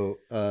 So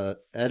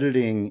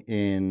editing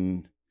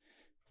in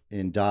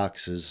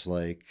docs is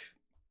like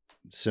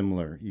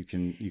similar. You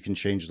can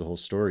change the whole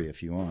story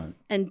if you want.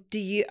 And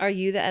are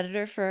you the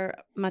editor for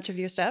much of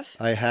your stuff?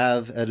 I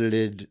have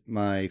edited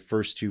my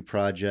first 2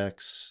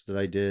 projects that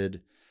I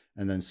did,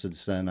 and then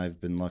since then I've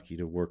been lucky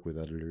to work with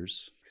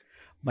editors.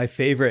 My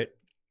favorite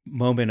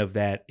moment of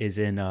that is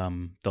in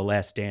The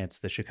Last Dance,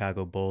 the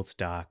Chicago Bulls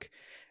doc.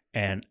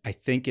 And I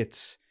think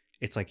it's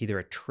like either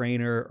a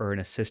trainer or an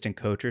assistant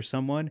coach or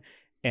someone,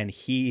 and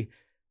he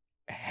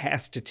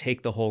has to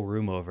take the whole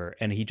room over,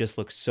 and he just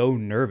looks so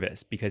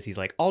nervous because he's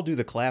like, I'll do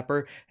the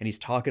clapper, and he's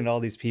talking to all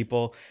these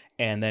people,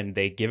 and then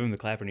they give him the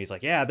clapper and he's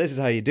like, yeah, this is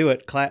how you do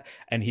it, clap.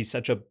 And he's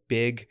such a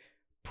big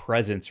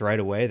presence right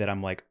away that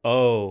I'm like,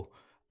 oh,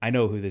 I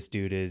know who this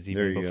dude is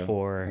even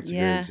before. That's a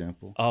Yeah. great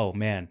example. Oh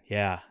man,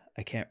 yeah.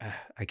 I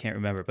can't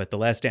remember, but The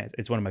Last Dance,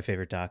 it's one of my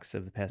favorite docs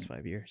of the past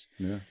 5 years.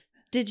 Yeah.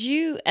 Did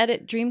you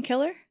edit Dream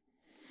Killer?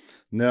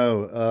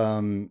 No,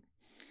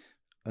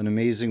 an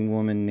amazing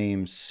woman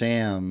named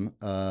Sam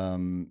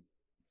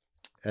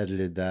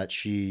edited that.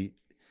 She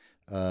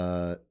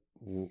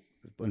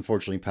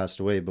unfortunately passed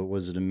away, but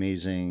was an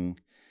amazing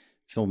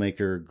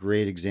filmmaker,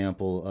 great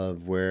example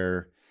of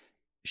where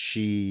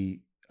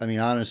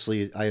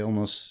honestly,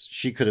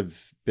 she could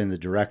have been the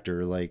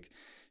director. Like,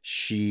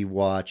 she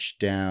watched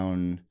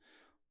down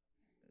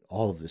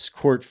all of this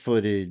court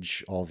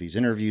footage, all these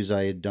interviews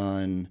I had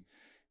done,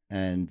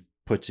 and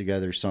put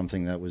together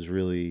something that was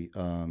really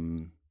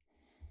that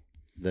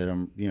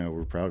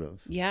we're proud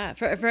of. Yeah.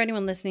 For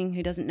anyone listening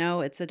who doesn't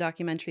know, it's a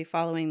documentary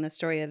following the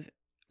story of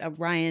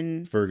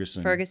Ryan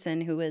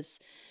Ferguson, who was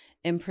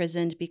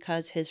imprisoned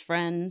because his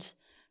friend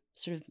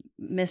sort of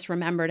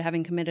misremembered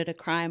having committed a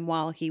crime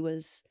while he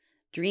was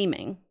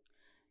dreaming.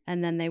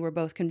 And then they were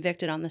both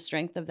convicted on the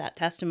strength of that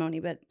testimony,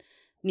 but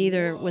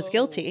neither was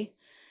guilty.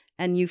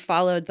 And you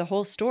followed the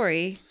whole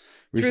story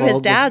through his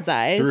dad's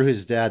eyes. Through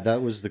his dad.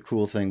 That was the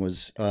cool thing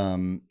was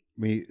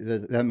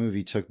that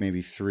movie took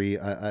maybe 3,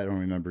 I don't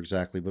remember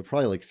exactly, but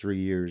probably like 3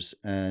 years.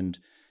 And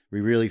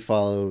we really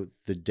follow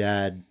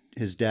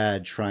his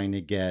dad trying to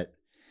get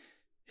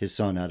his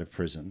son out of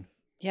prison.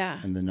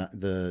 Yeah. And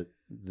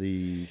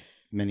the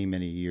many,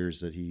 many years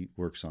that he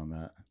works on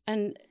that.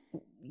 And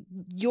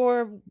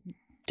your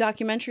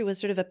documentary was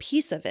sort of a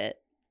piece of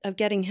it, of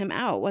getting him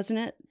out, wasn't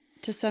it?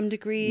 To some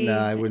degree. No,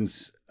 I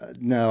wouldn't.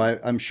 No,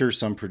 I'm sure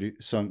some.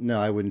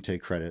 No, I wouldn't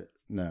take credit.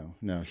 No.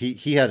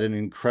 He had an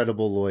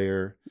incredible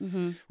lawyer.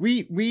 Mm-hmm.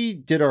 We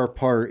did our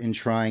part in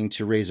trying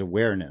to raise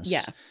awareness.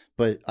 Yeah.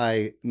 But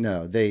he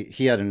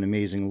had an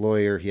amazing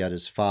lawyer. He had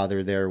his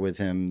father there with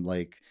him,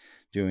 like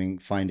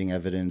finding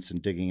evidence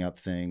and digging up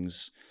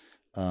things.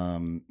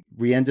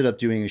 We ended up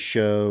doing a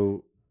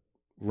show.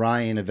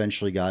 Ryan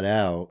eventually got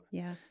out.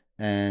 Yeah.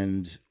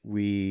 And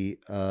we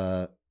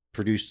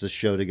produced a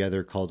show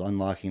together called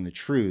Unlocking the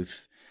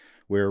Truth,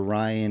 where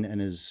Ryan and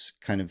his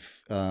kind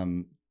of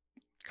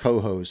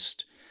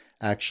co-host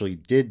actually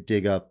did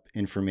dig up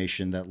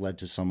information that led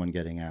to someone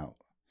getting out.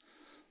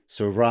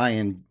 So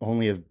Ryan,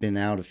 only have been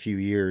out a few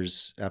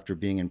years after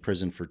being in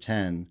prison for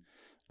 10,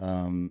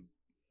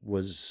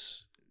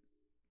 was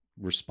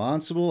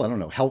responsible. I don't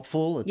know,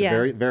 helpful. At the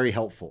very, very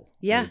helpful.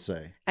 Yeah. I would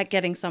say At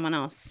getting someone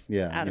else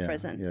out of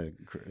prison. Yeah,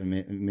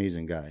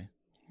 amazing guy.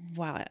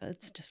 Wow,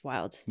 it's just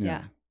wild.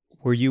 Yeah.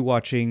 Were you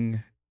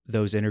watching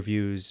those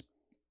interviews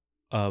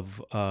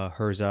of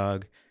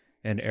Herzog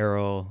and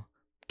Errol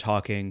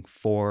talking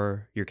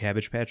for your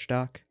Cabbage Patch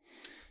doc?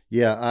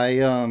 Yeah,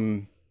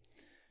 I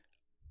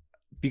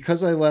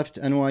because I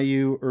left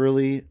NYU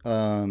early,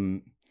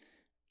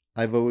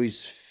 I've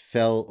always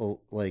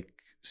felt like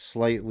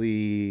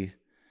slightly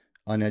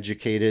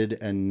uneducated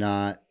and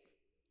I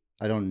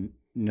don't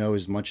know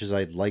as much as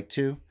I'd like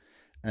to.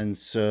 And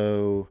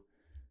so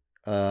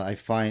I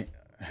find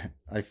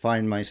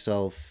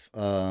myself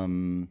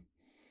trying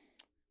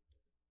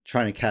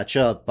to catch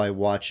up by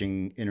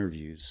watching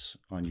interviews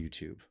on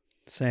YouTube.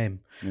 Same.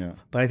 Yeah.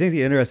 But I think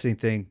the interesting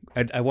thing,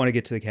 I want to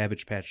get to the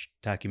Cabbage Patch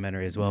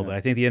documentary as well, but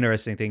I think the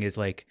interesting thing is,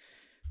 like,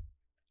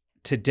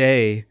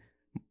 today,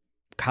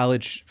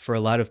 college for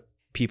a lot of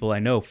people I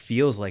know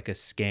feels like a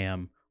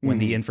scam when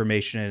the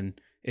information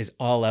is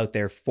all out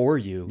there for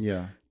you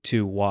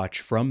to watch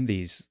from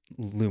these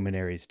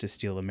luminaries, to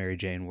steal a Mary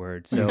Jane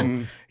word.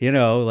 So,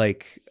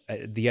 like,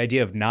 the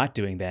idea of not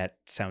doing that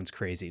sounds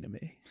crazy to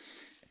me.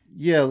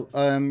 Yeah.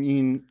 I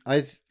mean,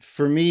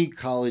 for me,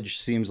 college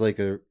seems like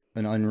a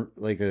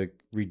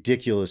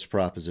ridiculous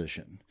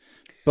proposition,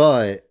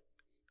 but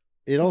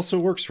it also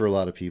works for a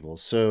lot of people.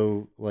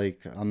 So,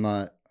 like, I'm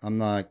not,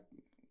 like,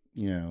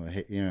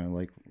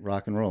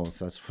 rock and roll, if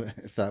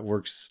that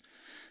works,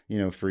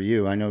 for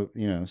you. I know,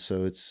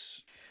 so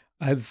it's.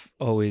 I've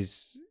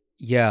always,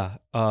 not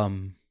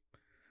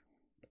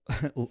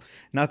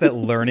that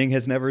learning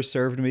has never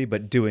served me,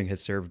 but doing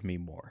has served me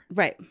more.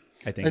 Right.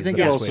 I think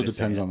it also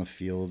depends on the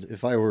field.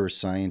 If I were a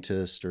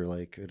scientist or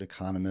like an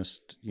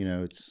economist,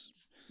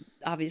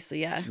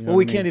 obviously, yeah. You know Well, what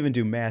we I can't mean? even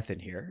do math in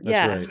here. That's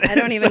Yeah, right. I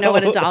don't even know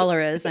what a So-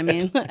 dollar is. I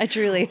mean, I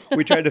truly.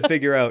 We tried to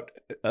figure out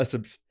a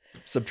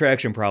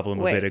subtraction problem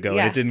a Wait, bit ago,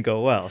 yeah. and it didn't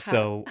go well. How-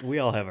 So we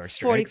all have our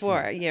strengths.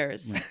 44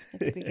 years I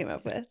think we came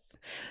up with.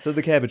 So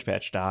the Cabbage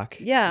Patch doc.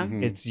 Yeah.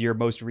 Mhm. It's your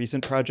most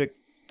recent project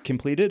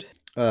completed?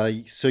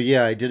 So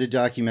yeah, I did a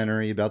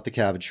documentary about the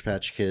Cabbage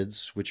Patch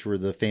Kids, which were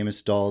the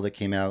famous doll that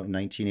came out in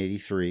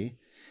 1983.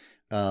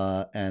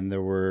 And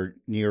there were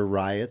near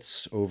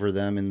riots over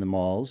them in the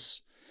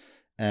malls.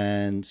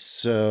 And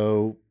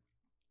so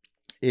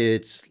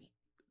it's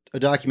a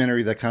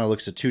documentary that kind of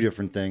looks at two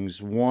different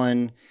things.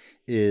 One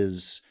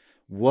is,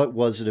 what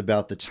was it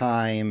about the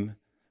time?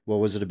 What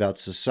was it about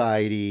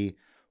society?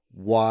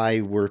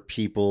 Why were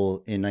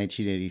people in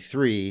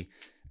 1983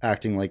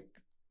 acting like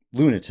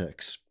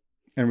lunatics?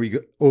 And we go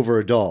over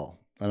a doll,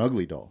 an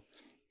ugly doll,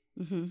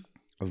 Mm-hmm.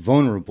 a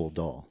vulnerable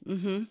doll.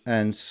 Mm-hmm.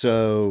 And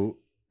so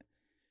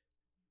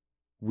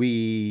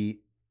we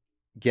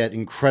get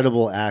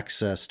incredible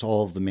access to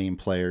all of the main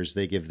players.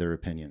 They give their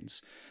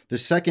opinions. The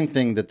second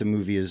thing that the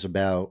movie is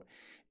about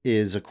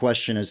is a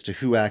question as to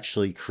who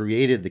actually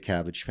created the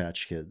Cabbage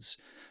Patch Kids.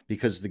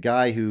 Because the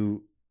guy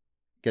who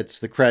gets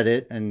the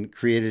credit and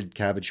created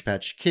Cabbage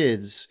Patch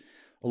Kids,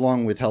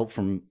 along with help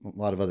from a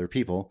lot of other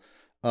people,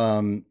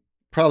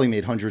 probably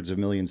made hundreds of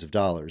millions of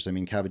dollars. I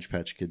mean, Cabbage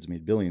Patch Kids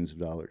made billions of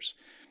dollars.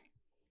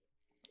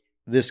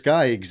 This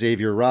guy,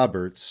 Xavier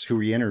Roberts, who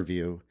we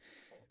interview,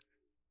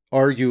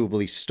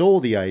 arguably stole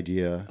the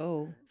idea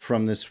Oh.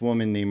 from this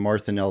woman named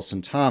Martha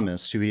Nelson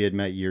Thomas, who he had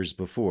met years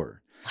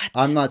before. What?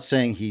 I'm not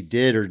saying he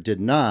did or did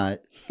not.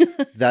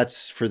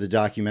 That's for the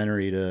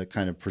documentary to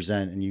kind of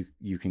present, and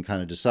you can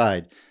kind of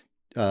decide.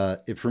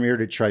 It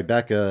premiered at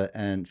Tribeca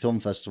and Film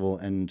Festival,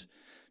 and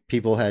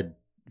people had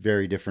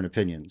very different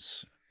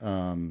opinions.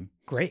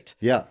 Great.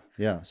 Yeah.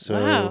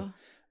 So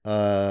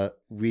Wow.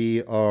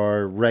 we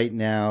are right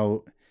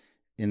now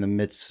in the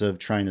midst of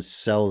trying to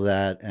sell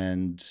that,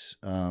 and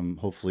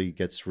hopefully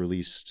gets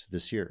released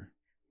this year.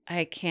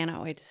 I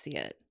cannot wait to see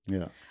it.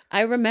 Yeah.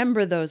 I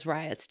remember those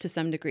riots to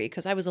some degree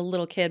because I was a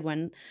little kid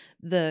when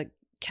the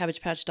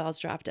Cabbage Patch dolls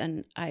dropped,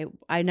 and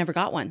I never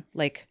got one.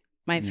 Like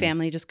my Yeah.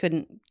 family just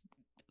couldn't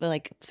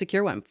like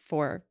secure one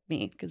for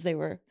me because they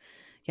were,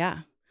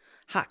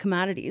 hot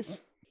commodities.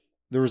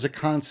 There was a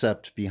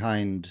concept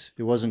behind.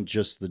 It wasn't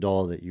just the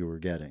doll that you were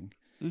getting.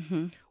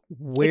 Mm-hmm.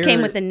 Where It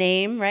came with a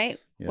name, right?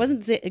 Yeah.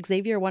 Wasn't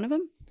Xavier one of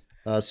them?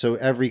 So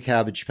every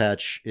Cabbage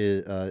Patch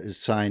is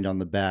signed on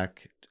the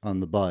back, on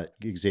the butt,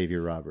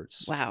 Xavier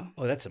Roberts. Wow.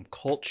 Oh, that's some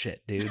cult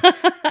shit, dude.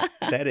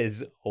 That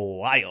is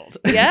wild.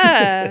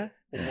 Yeah.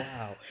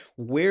 Wow.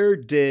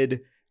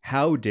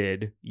 How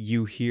did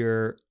you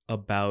hear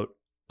about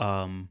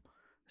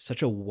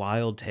such a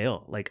wild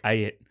tale? Like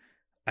I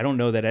don't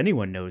know that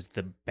anyone knows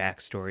the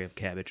backstory of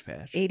Cabbage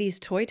Patch. 80s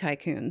toy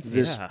tycoons.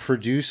 This Yeah.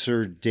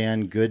 producer,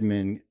 Dan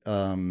Goodman,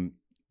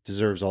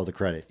 deserves all the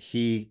credit.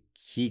 He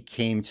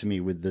came to me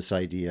with this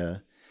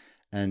idea,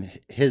 and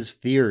his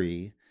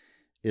theory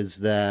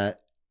is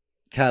that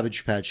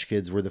Cabbage Patch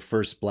Kids were the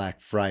first Black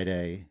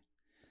Friday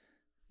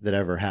that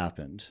ever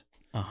happened.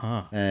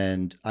 Uh-huh.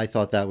 And I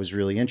thought that was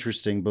really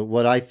interesting. But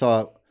what I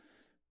thought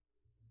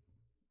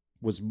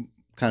was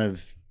kind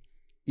of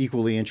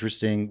equally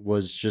interesting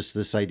was just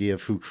this idea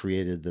of who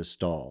created this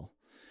doll.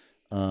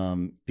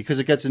 Because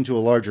it gets into a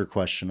larger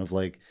question of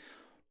like,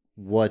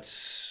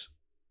 what's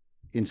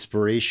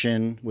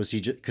inspiration? Was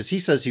he just, because he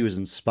says he was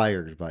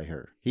inspired by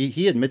her.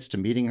 He admits to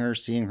meeting her,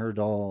 seeing her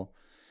doll.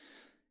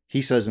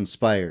 He says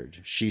inspired.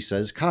 She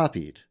says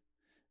copied.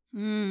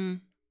 Mm.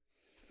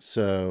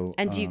 So,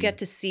 And do you get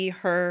to see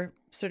her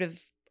sort of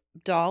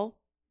doll?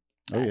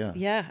 Oh yeah.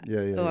 Yeah. Yeah.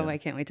 Oh, yeah. I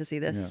can't wait to see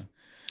this. Yeah.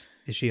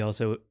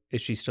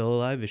 Is she still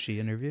alive? Is she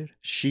interviewed?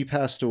 She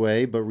passed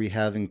away, but we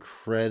have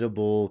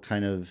incredible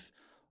kind of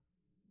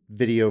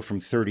video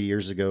from 30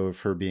 years ago of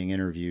her being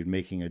interviewed,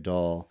 making a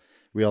doll.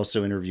 We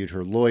also interviewed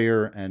her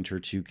lawyer and her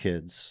two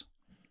kids.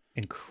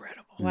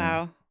 Incredible.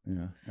 Wow.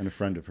 Yeah. And a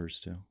friend of hers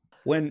too.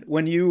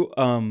 When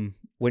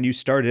you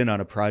start in on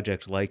a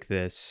project like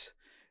this,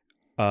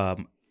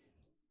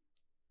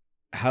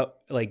 how,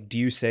 like, do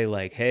you say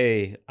like,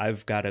 hey,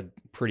 I've got a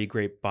pretty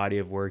great body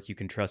of work, you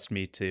can trust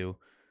me to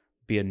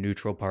be a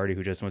neutral party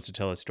who just wants to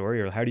tell a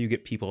story? Or how do you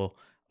get people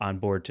on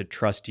board to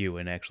trust you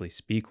and actually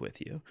speak with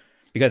you?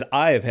 Because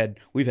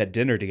we've had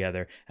dinner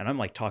together and I'm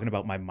like talking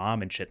about my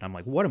mom and shit. And I'm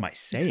like, what am I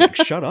saying?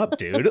 Shut up,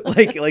 dude.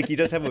 Like you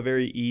just have a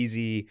very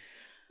easy,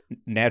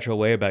 natural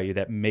way about you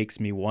that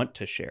makes me want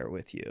to share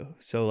with you.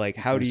 So like,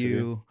 That's how nice do of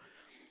you.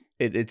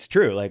 you, it's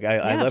true. Like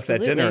I left that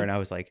dinner absolutely. and I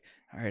was like,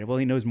 all right, well,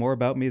 he knows more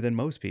about me than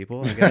most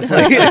people, I guess.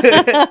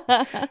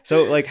 Like,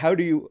 so like, how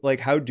do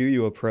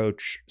you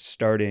approach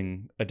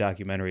starting a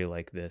documentary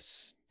like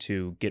this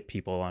to get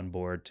people on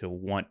board to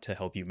want to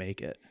help you make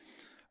it?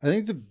 I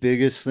think the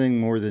biggest thing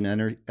more than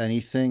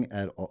anything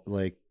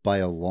like by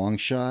a long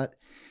shot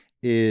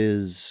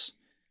is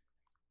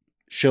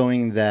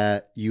showing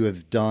that you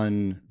have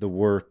done the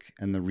work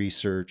and the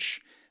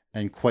research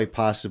and quite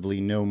possibly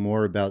know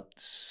more about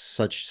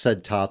such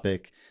said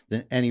topic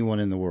than anyone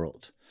in the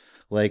world.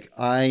 Like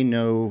I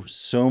know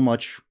so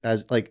much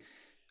as like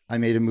I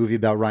made a movie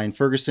about Ryan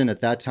Ferguson. At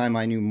that time,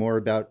 I knew more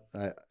about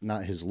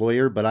not his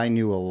lawyer, but I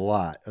knew a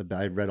lot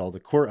about. I'd read all the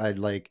court.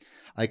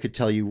 I could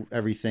tell you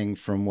everything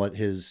from what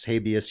his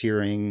habeas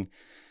hearing,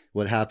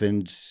 what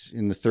happened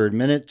in the third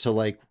minute, to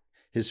like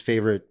his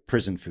favorite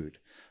prison food.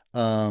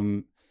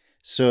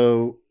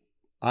 So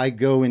I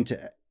go into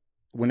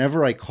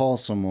whenever I call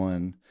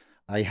someone,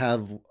 I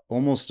have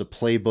almost a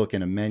playbook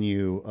and a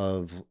menu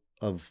of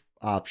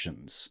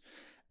options.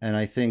 And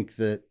I think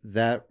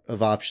that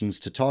of options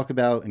to talk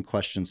about and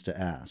questions to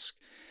ask.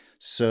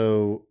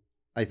 So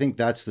I think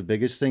that's the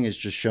biggest thing, is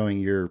just showing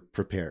you're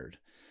prepared.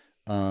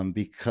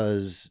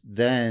 Because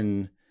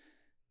then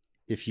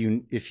if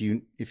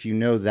you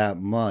know that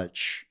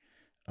much,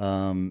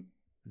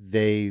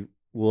 they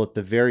will at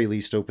the very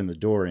least open the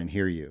door and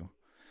hear you,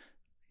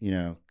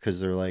 because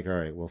they're like, all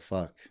right, well,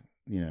 fuck,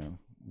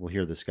 we'll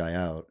hear this guy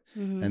out.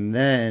 Mm-hmm. And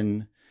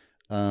then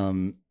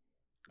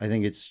I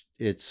think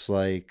it's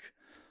like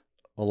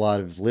a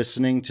lot of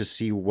listening to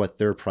see what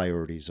their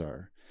priorities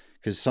are.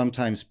 Because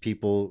sometimes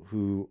people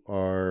who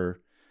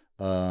are,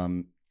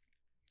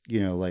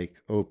 like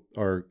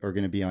are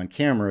going to be on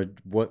camera,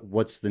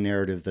 what's the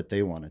narrative that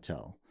they want to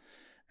tell?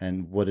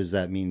 And what does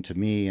that mean to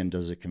me? And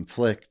does it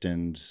conflict?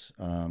 And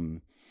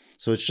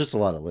so it's just a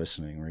lot of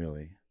listening,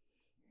 really.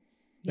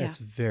 That's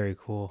very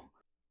cool.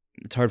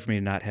 It's hard for me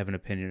to not have an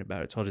opinion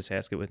about it, so I'll just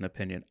ask it with an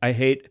opinion.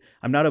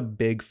 I'm not a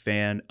big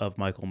fan of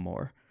Michael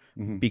Moore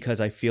because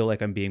I feel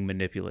like I'm being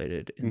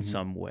manipulated in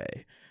some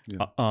way.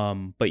 Yeah.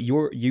 But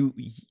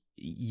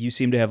you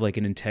seem to have like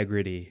an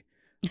integrity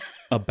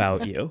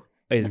about you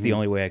is the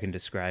only way I can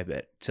describe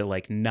it, to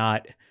like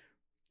not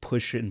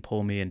push and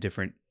pull me in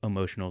different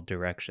emotional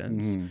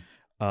directions.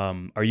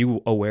 Are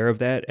you aware of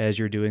that as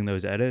you're doing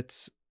those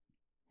edits?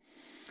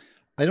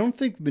 I don't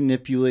think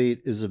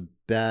manipulate is a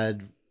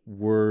bad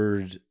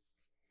word,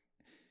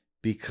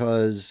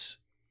 because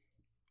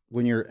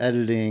when you're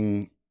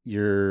editing,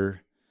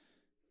 you're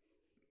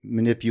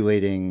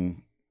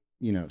manipulating,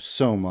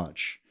 so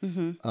much.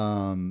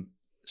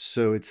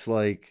 So it's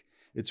like,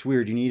 it's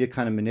weird. You need to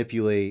kind of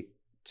manipulate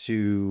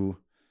to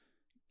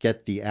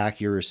get the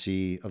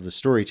accuracy of the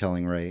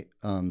storytelling right.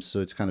 So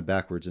it's kind of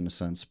backwards in a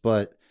sense,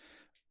 but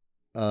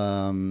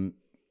I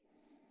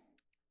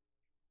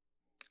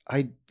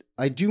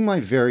do my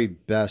very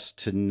best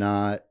to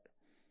not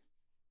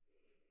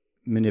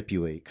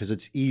manipulate, because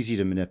it's easy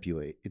to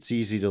manipulate. It's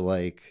easy to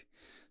like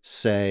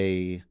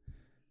say,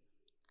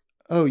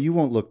 oh, you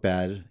won't look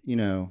bad.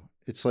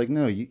 It's like,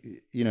 no,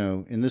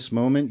 in this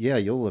moment, yeah,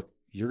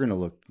 you're going to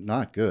look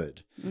not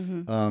good.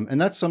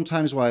 And that's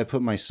sometimes why I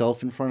put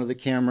myself in front of the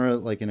camera,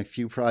 like in a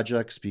few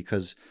projects,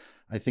 because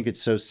I think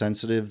it's so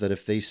sensitive that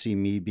if they see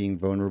me being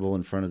vulnerable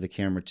in front of the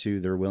camera too,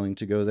 they're willing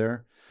to go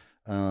there.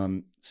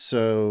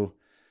 So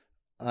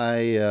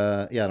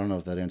I don't know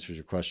if that answers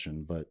your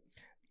question, but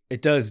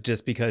it does,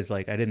 just because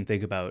like I didn't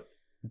think about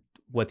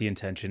what the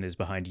intention is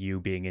behind you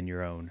being in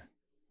your own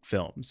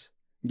films.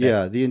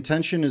 Yeah, the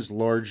intention is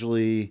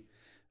largely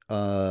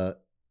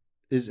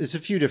is a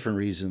few different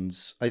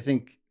reasons. I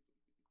think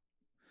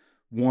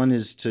one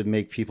is to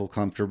make people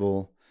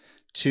comfortable.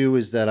 Two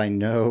is that I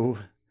know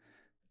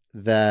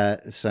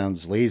that, it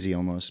sounds lazy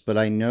almost, but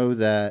I know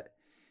that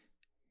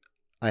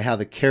I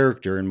have a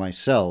character in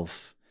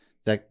myself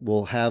that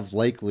will have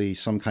likely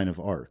some kind of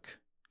arc.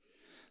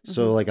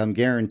 So like I'm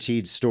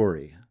guaranteed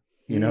story.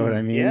 You know what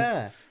I mean?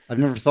 Yeah. I've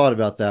never thought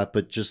about that,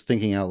 but just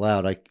thinking out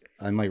loud,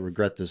 I might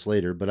regret this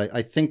later, but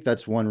I think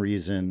that's one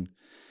reason.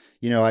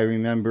 I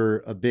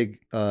remember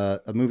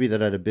a movie that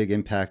had a big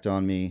impact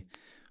on me,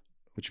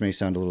 which may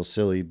sound a little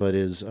silly, but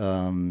was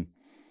Morgan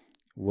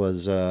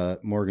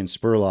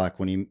Spurlock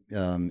when he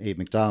ate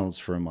McDonald's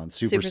for a month.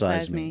 Super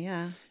Size Me.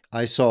 Yeah.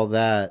 I saw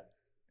that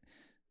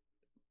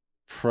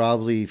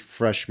probably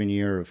freshman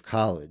year of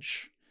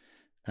college.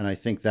 And I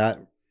think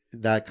that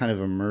kind of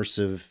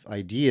immersive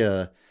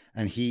idea,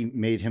 and he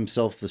made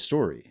himself the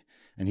story,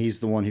 and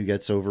he's the one who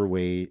gets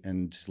overweight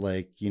and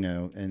like,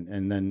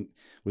 and then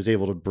was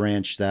able to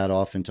branch that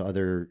off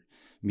into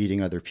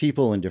meeting other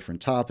people and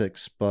different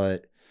topics.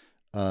 But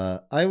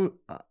I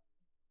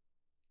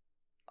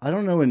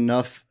don't know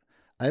enough.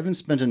 I haven't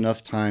spent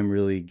enough time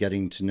really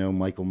getting to know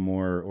Michael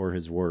Moore or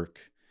his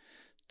work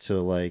to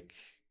like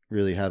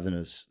really having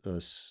a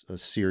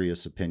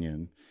serious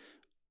opinion,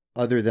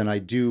 other than I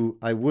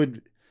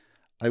would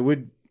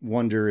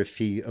wonder if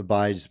he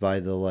abides by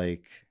the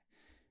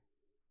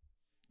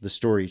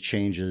story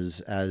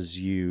changes as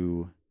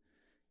you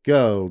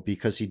go,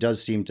 because he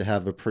does seem to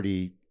have a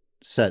pretty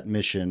set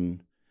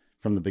mission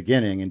from the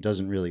beginning and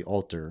doesn't really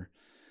alter.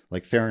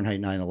 Like Fahrenheit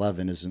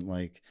 9/11 isn't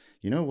like,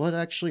 what,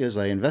 actually, as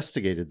I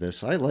investigated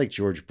this, I like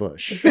George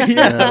Bush.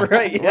 Yeah,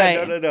 right. Yeah,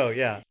 Right. no.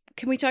 Yeah.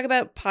 Can we talk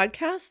about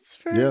podcasts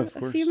for Yeah, of a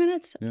course. few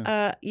minutes?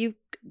 Yeah.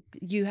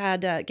 You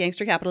had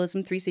Gangster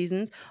Capitalism, 3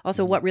 seasons.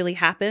 Also, What Really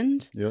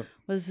Happened Yep.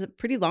 was a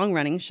pretty long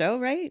running show,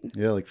 right?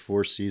 Yeah, like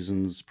 4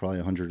 seasons, probably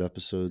 100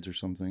 episodes or It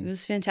something.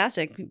 was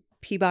fantastic.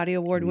 Peabody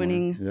Award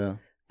winning. Yeah.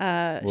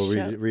 Well, we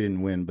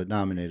didn't win, but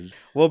nominated.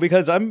 Well,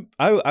 because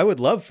I would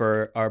love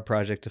for our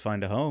project to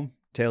find a home.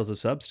 Tales of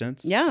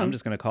Substance. Yeah. I'm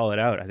just going to call it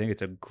out. I think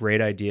it's a great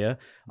idea.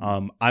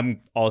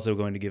 I'm also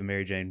going to give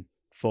Mary Jane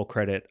full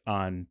credit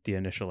on the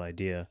initial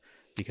idea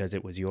because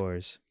it was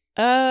yours.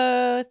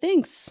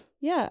 Thanks.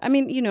 Yeah. I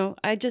mean,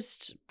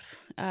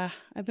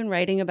 I've been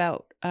writing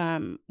about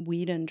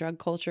weed and drug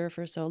culture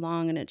for so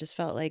long, and it just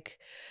felt like,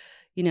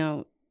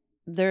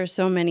 there are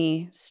so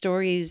many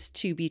stories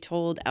to be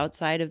told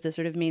outside of the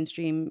sort of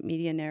mainstream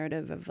media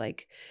narrative of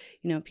like,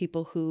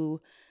 people who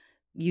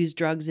use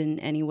drugs in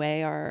any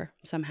way are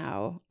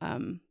somehow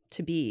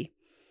to be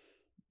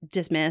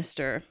dismissed,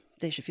 or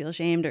they should feel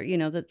ashamed, or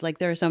that like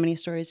there are so many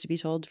stories to be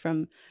told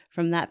from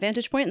that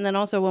vantage point. And then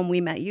also when we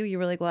met you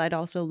were like, well, I'd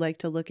also like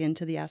to look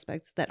into the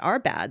aspects that are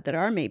bad, that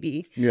are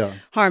maybe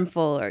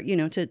harmful, or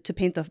to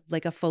paint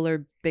a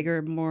fuller,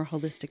 bigger, more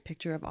holistic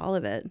picture of all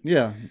of it.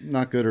 Yeah,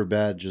 not good or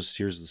bad, just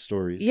here's the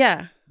stories.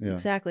 Yeah.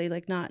 Exactly.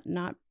 Like not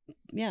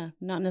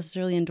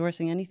necessarily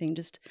endorsing anything,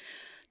 just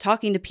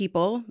talking to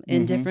people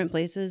in different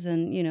places,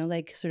 and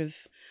like sort of,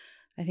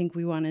 I think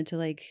we wanted to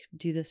like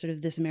do this sort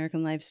of This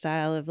American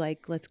Lifestyle of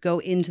like, let's go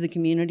into the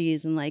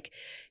communities and like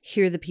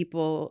hear the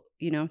people,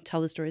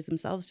 tell the stories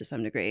themselves to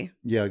some degree.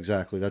 Yeah,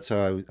 exactly. That's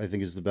how I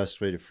think is the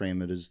best way to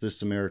frame it, is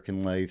This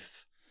American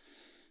Life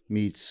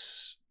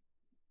meets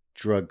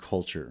drug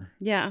culture.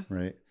 Yeah.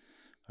 Right.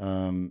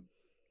 I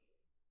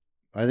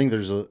think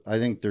there's a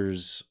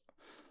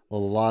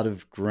lot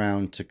of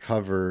ground to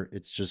cover.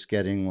 It's just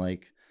getting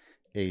like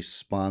a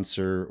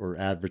sponsor or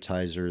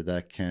advertiser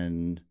that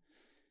can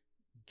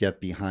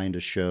get behind a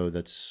show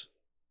that's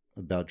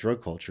about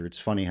drug culture. It's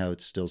funny how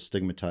it's still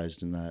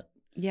stigmatized in that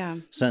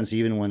sense,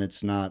 even when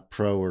it's not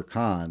pro or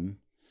con.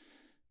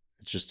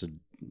 It's just a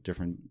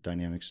different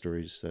dynamic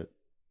stories that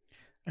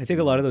I think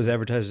a lot of those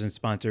advertisers and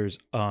sponsors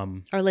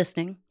are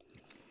listening.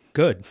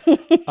 Good.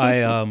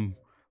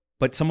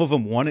 But some of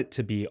them want it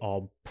to be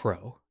all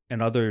pro,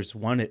 and others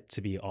want it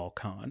to be all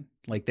con.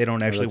 Like they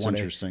don't actually want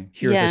to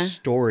hear the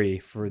story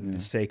for the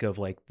sake of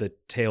like the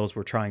tales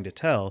we're trying to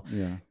tell.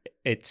 Yeah.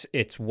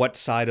 It's what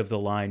side of the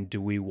line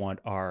do we want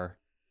our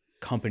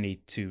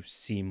company to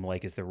seem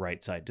like is the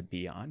right side to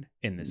be on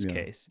in this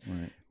case,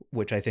 right.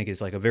 Which I think is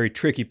like a very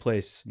tricky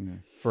place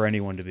for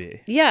anyone to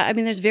be. Yeah. I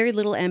mean, there's very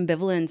little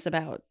ambivalence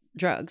about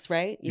drugs,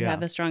 right? You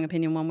have a strong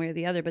opinion one way or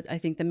the other, but I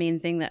think the main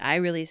thing that I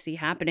really see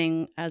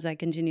happening as I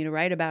continue to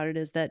write about it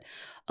is that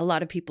a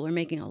lot of people are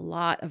making a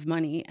lot of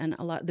money, and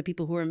a lot of the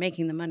people who are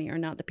making the money are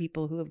not the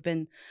people who have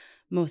been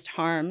most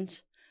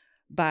harmed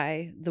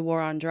by the war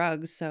on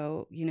drugs.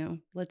 So,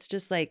 let's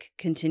just like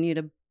continue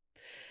to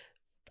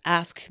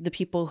ask the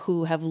people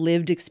who have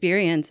lived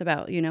experience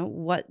about,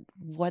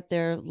 what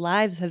their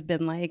lives have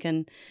been like,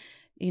 and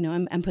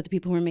and put the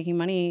people who are making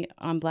money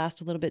on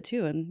blast a little bit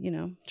too,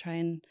 and try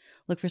and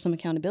look for some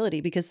accountability,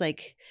 because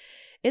like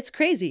it's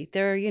crazy.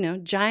 There are,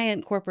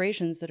 giant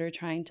corporations that are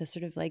trying to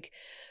sort of like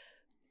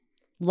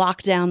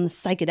lock down the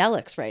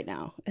psychedelics right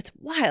now. It's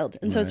wild.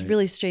 And so it's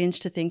really strange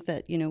to think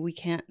that, we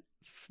can't,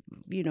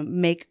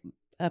 make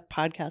a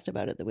podcast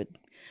about it that would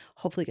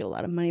hopefully get a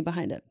lot of money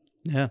behind it.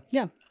 Yeah.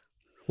 Yeah.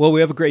 Well,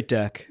 we have a great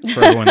deck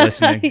for everyone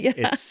listening.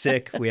 It's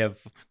sick. We have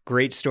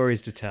great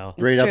stories to tell.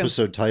 Great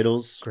episode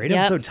titles. Great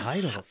episode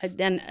titles.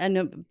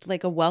 And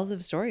like a wealth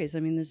of stories. I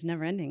mean, there's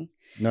never ending.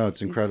 No,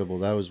 it's incredible.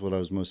 That was what I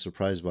was most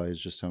surprised by,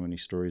 is just how many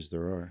stories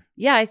there are.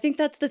 Yeah, I think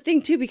that's the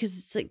thing too, because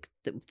it's like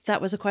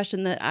that was a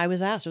question that I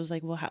was asked. I was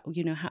like, well,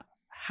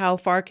 how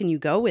far can you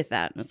go with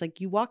that? And it's like,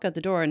 you walk out the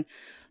door and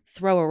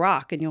throw a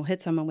rock and you'll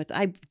hit someone with.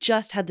 I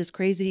just had this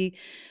crazy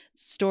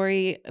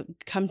story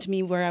come to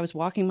me where I was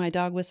walking my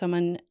dog with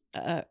someone.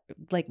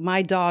 Like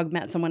my dog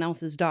met someone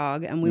else's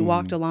dog, and we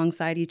walked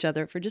alongside each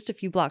other for just a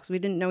few blocks. We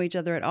didn't know each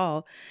other at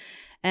all.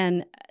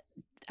 And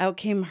out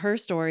came her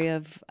story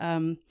of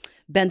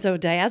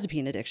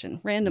benzodiazepine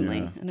addiction randomly.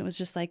 Yeah. And it was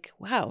just like,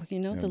 wow,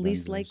 the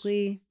least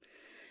likely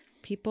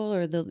people,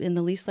 or in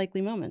the least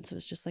likely moments. It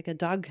was just like a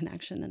dog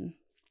connection. And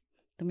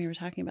then we were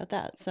talking about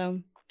that.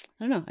 So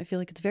I don't know. I feel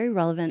like it's very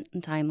relevant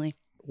and timely.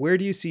 Where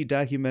do you see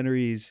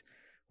documentaries?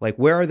 Like,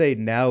 where are they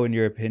now, in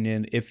your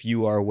opinion, if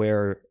you are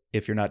aware,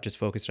 if you're not just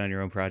focused on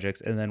your own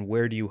projects? And then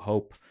where do you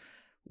hope,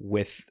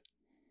 with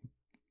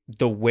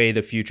the way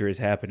the future is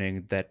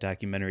happening, that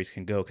documentaries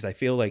can go? Because I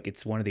feel like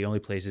it's one of the only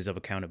places of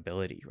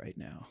accountability right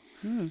now.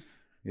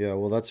 Yeah,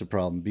 well, that's a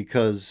problem,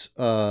 because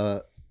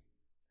the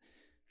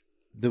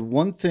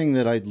one thing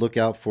that I'd look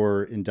out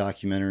for in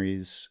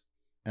documentaries,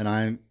 and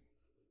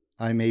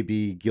I may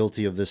be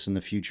guilty of this in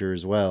the future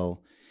as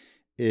well,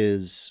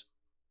 is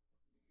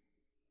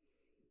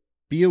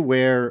be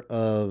aware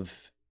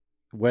of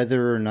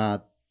whether or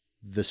not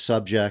the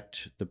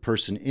subject, the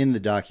person in the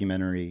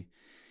documentary,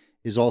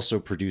 is also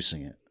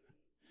producing it.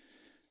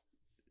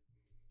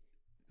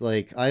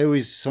 Like,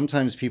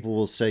 sometimes people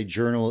will say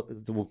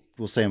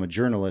will say I'm a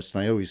journalist,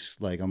 and I always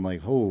I'm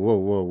like, oh,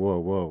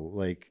 whoa.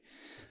 Like,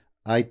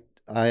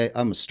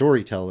 I'm a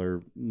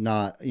storyteller,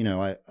 not,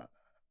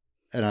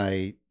 and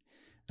I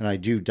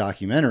do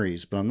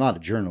documentaries, but I'm not a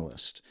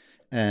journalist.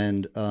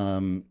 And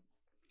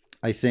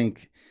I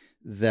think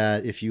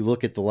that if you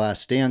look at The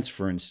Last Dance,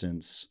 for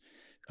instance,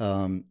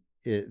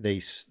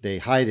 they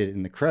hide it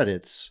in the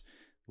credits,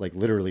 like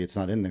literally it's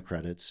not in the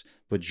credits,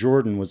 but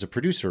Jordan was a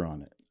producer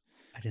on it.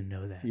 I didn't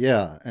know that.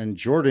 Yeah, and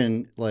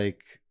Jordan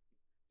looks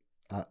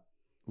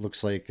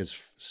like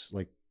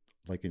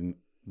in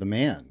The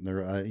Man. They're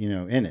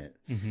in it,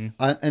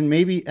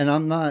 Mm-hmm. and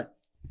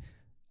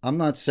I'm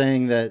not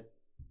saying that.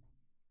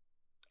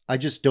 I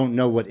just don't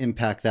know what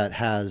impact that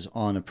has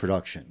on a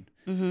production.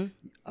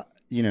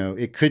 Mm-hmm.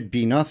 It could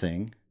be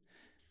nothing.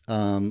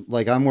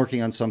 Like I'm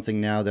working on something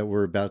now that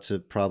we're about to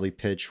probably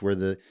pitch where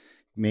the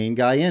main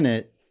guy in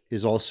it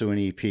is also an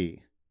EP.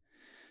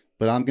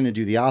 But I'm going to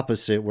do the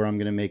opposite, where I'm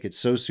going to make it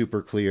so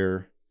super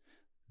clear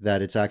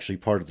that it's actually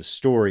part of the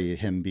story,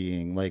 him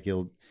being like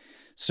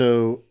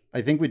So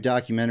I think with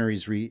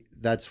documentaries,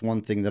 that's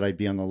one thing that I'd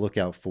be on the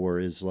lookout for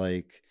is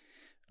like,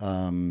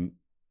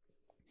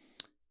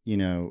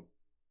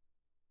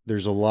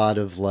 there's a lot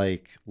of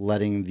like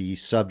letting the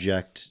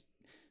subject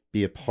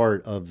be a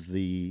part of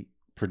the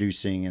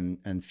producing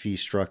and fee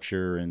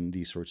structure and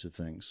these sorts of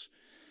things.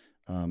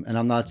 And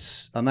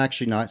I'm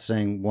actually not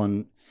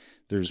saying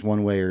there's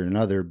one way or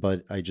another,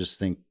 but I just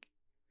think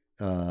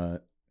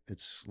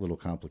it's a little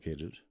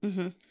complicated.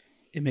 Mm-hmm.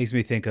 It makes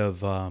me think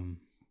of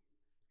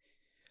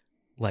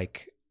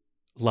like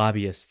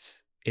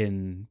lobbyists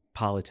in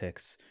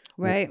politics,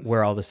 Right.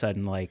 where all of a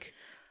sudden like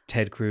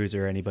Ted Cruz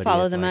or anybody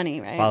Follow is the like,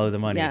 money, right? Follow the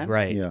money, Yeah.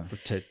 right? Yeah.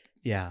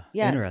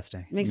 Yeah.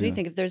 Interesting. It makes me Yeah.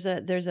 think if there's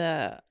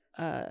a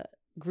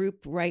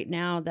group right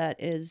now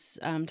that is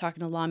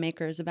talking to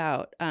lawmakers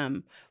about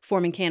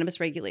forming cannabis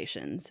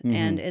regulations, Mhm.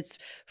 and it's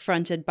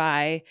fronted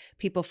by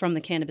people from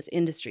the cannabis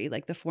industry,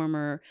 like the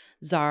former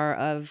czar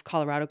of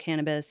Colorado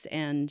cannabis,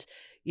 and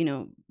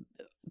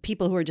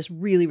people who are just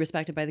really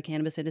respected by the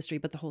cannabis industry,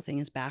 but the whole thing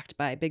is backed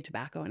by big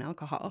tobacco and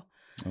alcohol,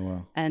 Oh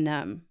wow.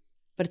 and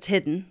but it's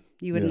hidden.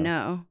 You wouldn't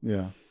know,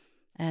 Yeah.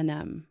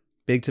 and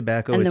Big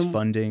tobacco And is then-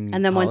 funding,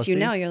 and then once you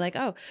policy? know, you're like,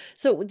 oh,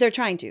 so they're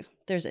trying to.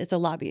 It's a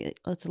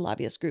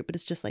lobbyist group, but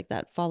it's just like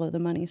that follow the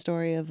money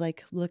story of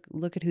like,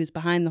 look at who's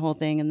behind the whole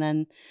thing, and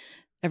then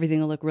everything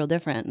will look real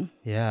different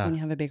Yeah. when you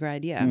have a bigger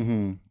idea,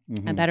 Mm-hmm. a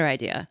Mm-hmm. better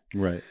idea,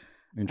 Right.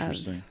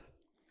 Interesting.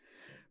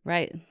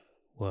 right?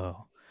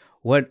 Whoa.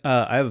 What?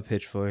 I have a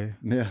pitch for you.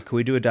 Yeah. Can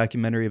we do a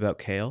documentary about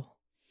kale?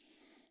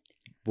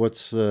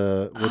 What's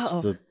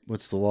the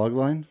log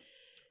line?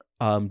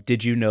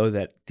 Did you know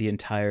that the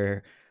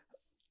entire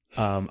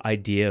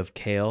idea of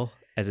kale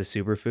as a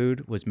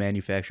superfood was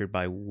manufactured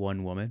by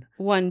one woman?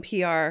 One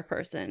PR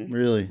person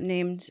Really?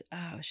 named,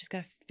 she's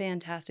got a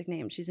fantastic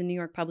name. She's a New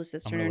York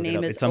publicist, I'm and gonna her look it name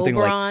up. is It's something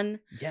like- Oberon.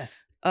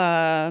 Yes.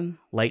 Um,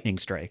 Lightning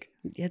strike.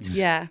 It's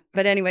yeah,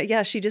 but anyway,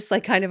 yeah, she just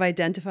like kind of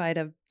identified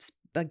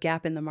a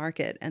gap in the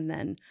market, and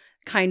then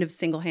kind of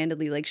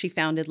single-handedly, like she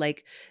founded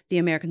like the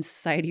American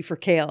Society for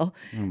Kale,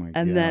 Oh my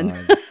and god.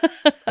 then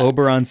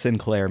Oberon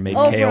Sinclair made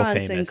kale Oberon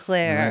famous. And I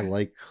Sinclair.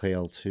 like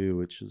kale too,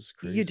 which is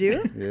crazy. You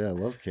do? Yeah, I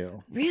love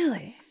kale.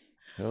 Really?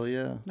 Hell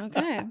yeah.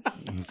 Okay.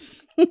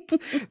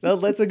 Well,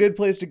 that's a good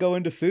place to go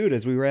into food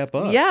as we wrap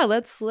up. Yeah,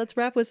 let's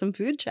wrap with some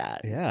food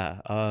chat. Yeah.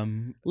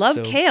 Love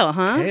so kale,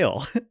 huh?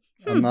 Kale.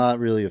 I'm not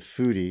really a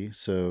foodie,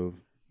 so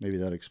maybe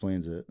that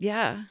explains it.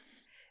 Yeah.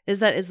 Is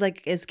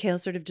kale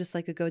sort of just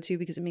like a go-to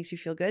because it makes you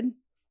feel good?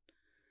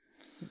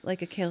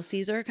 Like a kale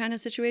Caesar kind of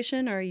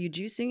situation? Or are you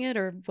juicing it,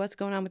 or what's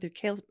going on with your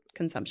kale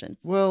consumption?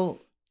 Well,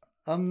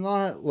 I'm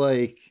not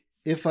like,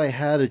 if I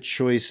had a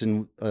choice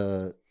in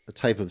a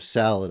type of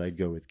salad, I'd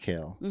go with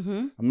kale.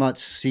 Mm-hmm. I'm not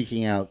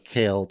seeking out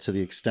kale to the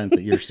extent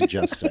that you're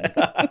suggesting.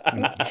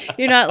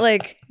 You're not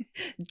like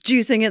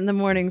juicing it in the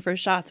morning for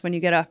shots when you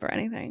get up or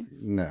anything.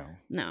 No.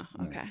 No.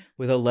 Okay.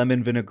 With a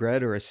lemon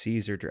vinaigrette or a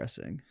Caesar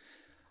dressing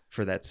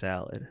for that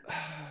salad.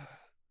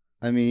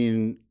 I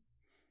mean,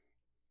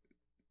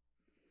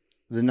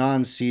 the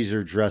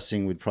non-Caesar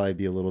dressing would probably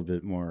be a little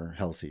bit more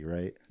healthy,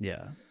 right?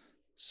 Yeah.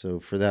 So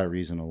for that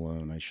reason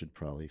alone, I should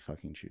probably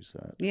fucking choose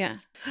that. Yeah.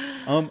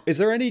 Is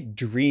there any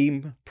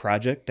dream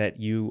project that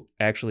you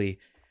actually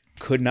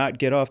could not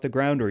get off the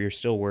ground, or you're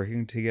still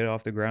working to get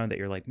off the ground, that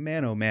you're like,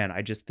 man, oh man,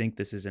 I just think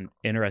this is an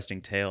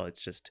interesting tale.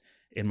 It's just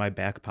in my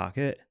back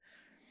pocket,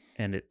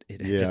 and it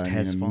Yeah, just I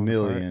has mean, a fallen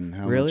million. apart.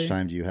 How Really? much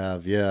time do you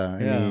have? Yeah,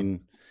 Yeah. I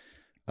mean,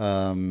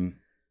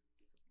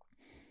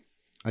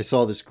 I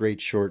saw this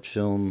great short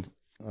film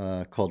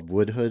called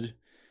Woodhood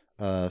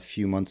a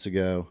few months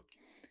ago.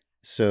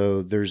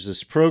 So there's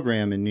this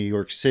program in New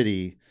York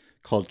City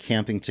called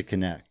Camping to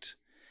Connect.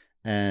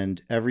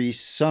 And every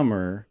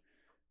summer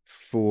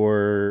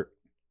for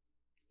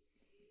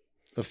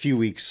a few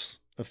weeks,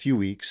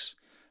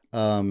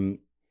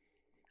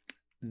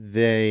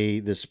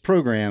 this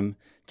program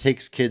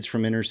takes kids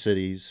from inner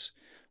cities,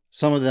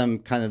 some of them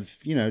kind of,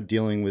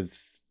 dealing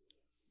with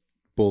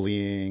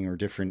bullying or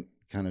different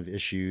kind of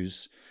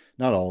issues,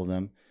 not all of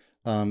them.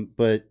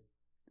 But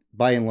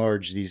by and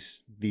large,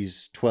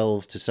 these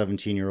 12 to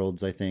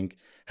 17-year-olds, I think,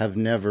 have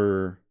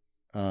never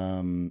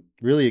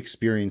really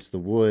experienced the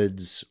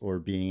woods or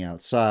being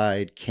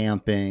outside,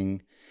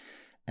 camping.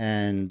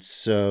 And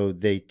so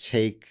they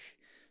take,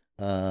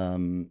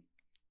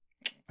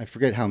 I I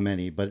forget how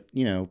many, but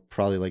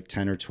probably like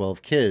 10 or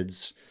 12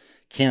 kids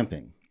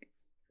camping.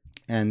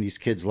 And these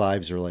kids'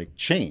 lives are like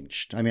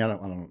changed. I mean, I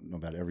don't know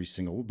about every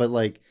single, but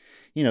like,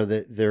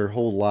 their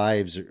whole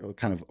lives are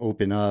kind of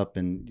open up,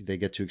 and they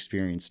get to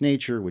experience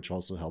nature, which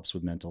also helps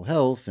with mental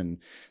health. And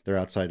they're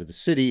outside of the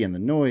city and the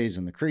noise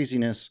and the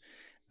craziness.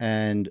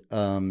 And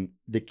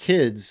the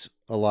kids,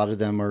 a lot of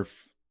them are,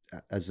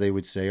 as they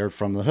would say, are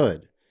from the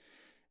hood.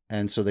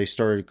 And so they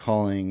started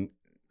calling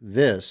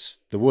this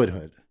the Wood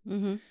Hood.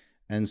 Mm-hmm.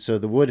 And so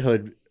the Wood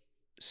Hood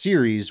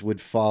series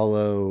would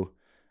follow,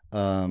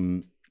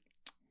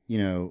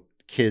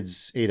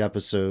 kids 8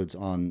 episodes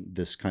on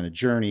this kind of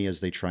journey as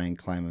they try and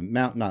climb a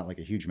mountain, not like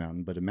a huge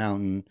mountain, but a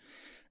mountain.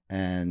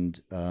 And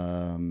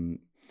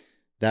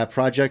that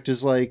project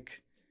is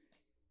like,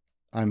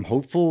 I'm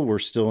hopeful. We're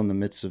still in the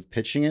midst of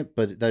pitching it,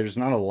 but there's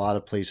not a lot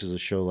of places a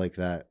show like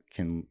that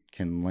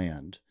can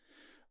land.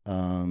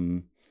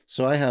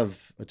 So I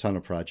have a ton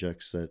of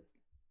projects that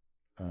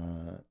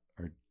are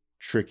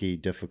tricky,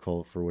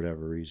 difficult for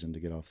whatever reason to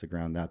get off the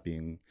ground. That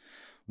being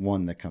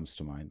one that comes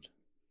to mind.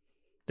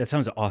 That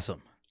sounds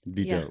awesome. It'd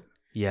be Yeah. dope.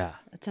 Yeah.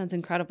 That sounds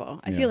incredible.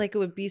 I Yeah. feel like it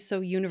would be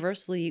so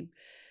universally,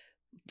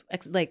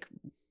 like,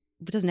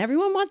 doesn't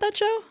everyone want that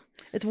show?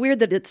 It's weird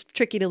that it's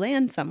tricky to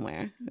land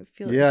somewhere. I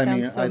feel like it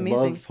sounds so I'd amazing.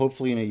 love,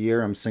 hopefully in a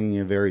year, I'm singing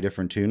a very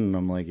different tune, and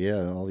I'm like,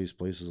 yeah, all these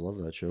places love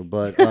that show.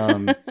 But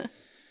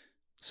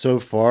so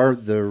far,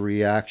 the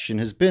reaction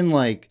has been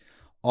like,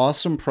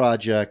 awesome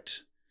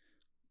project,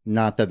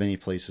 not that many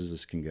places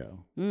this can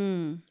go.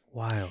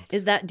 Wild.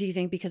 Is that, do you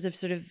think, because of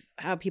sort of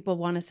how people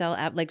want to sell,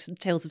 like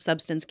Tales of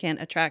Substance can't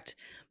attract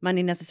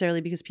money necessarily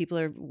because people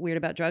are weird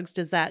about drugs?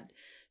 Does that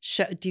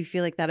show, do you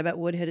feel like that about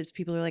Woodhead? It's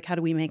people are like, how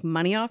do we make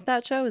money off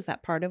that show? Is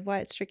that part of why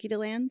it's tricky to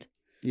land?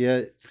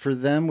 Yeah, for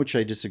them, which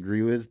I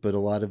disagree with, but a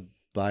lot of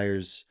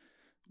buyers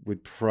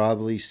would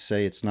probably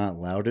say it's not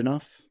loud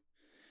enough.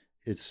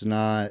 It's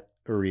not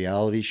a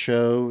reality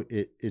show.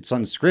 It's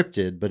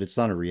unscripted, but it's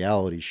not a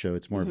reality show.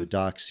 It's more of a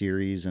doc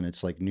series, and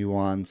it's like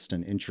nuanced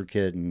and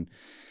intricate, and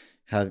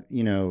have,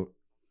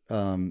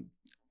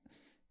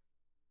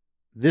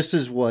 this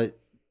is what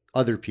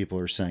other people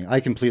are saying.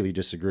 I completely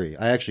disagree.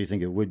 I actually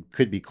think it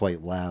could be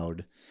quite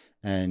loud,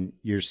 and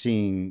you're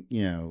seeing,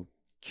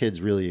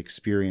 kids really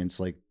experience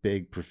like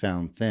big,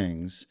 profound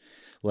things.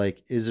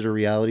 Like, is it a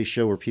reality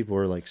show where people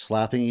are like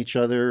slapping each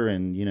other?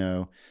 And,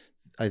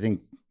 I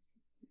think,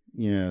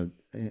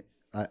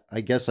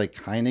 I guess I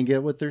kind of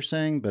get what they're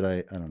saying, but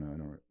I don't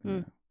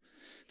know.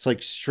 It's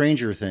like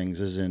Stranger Things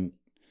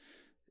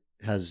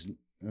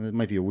it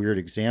might be a weird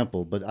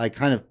example, but I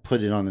kind of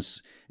put it on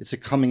this, it's a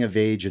coming of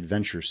age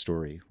adventure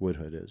story.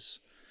 Woodhood is.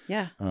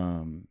 Yeah.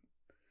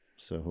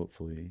 So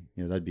hopefully,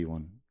 that'd be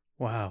one.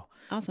 Wow.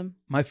 Awesome.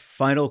 My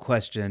final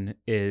question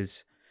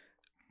is,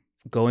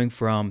 going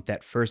from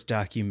that first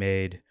doc you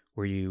made,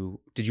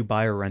 did you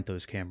buy or rent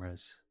those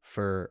cameras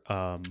for,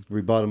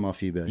 We bought them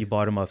off eBay. you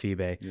bought them off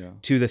eBay, Yeah.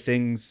 to the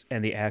things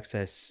and the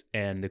access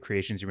and the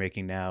creations you're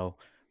making now,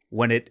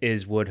 when it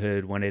is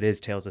Woodhood, when it is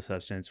Tales of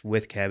Substance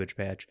with Cabbage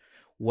Patch,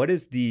 what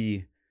is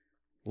the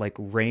like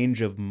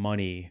range of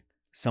money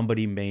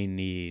somebody may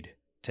need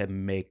to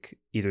make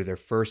either their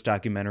first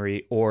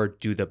documentary or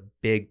do the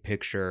big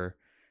picture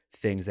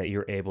things that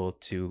you're able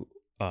to,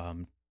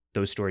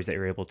 those stories that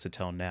you're able to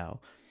tell now?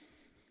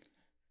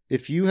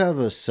 If you have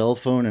a cell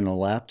phone and a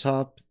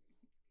laptop,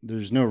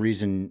 there's no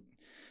reason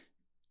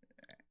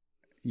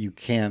you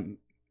can't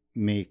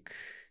make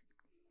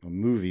a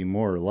movie,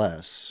 more or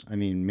less. I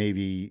mean,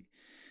 maybe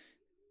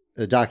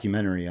a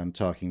documentary, I'm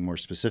talking more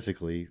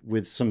specifically,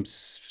 with some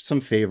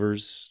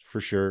favors for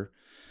sure.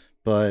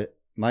 But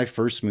my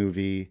first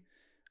movie,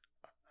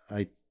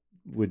 I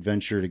would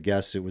venture to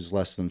guess it was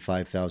less than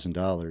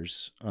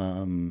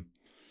 $5,000.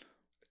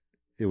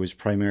 It was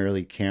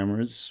primarily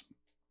cameras,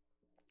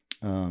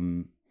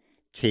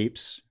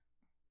 tapes.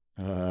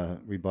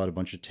 We bought a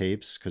bunch of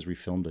tapes because we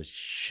filmed a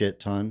shit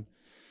ton.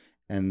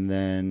 And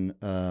then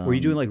Were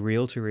you doing like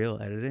reel to reel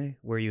editing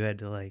where you had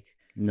to like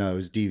no, it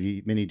was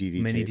mini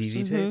DV tapes.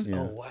 tapes? Yeah.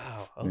 Oh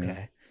wow.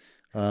 Okay.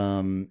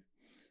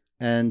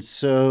 And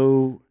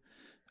so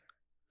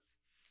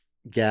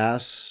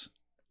gas,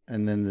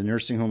 and then the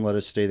nursing home let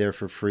us stay there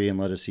for free and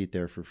let us eat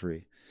there for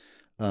free.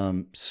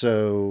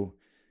 So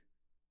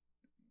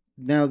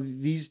now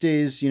these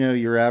days,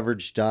 your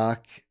average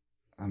doc,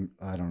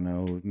 I don't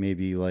know,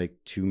 maybe like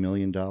 $2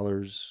 million.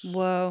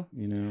 Whoa.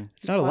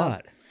 It's not a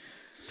lot.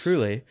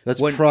 Truly.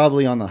 That's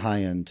probably on the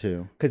high end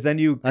too. Because then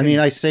I mean,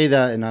 I say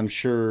that, and I'm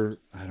sure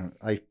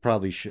I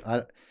probably should.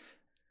 I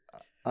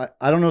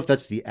don't know if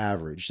that's the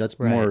average. That's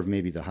more of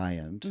maybe the high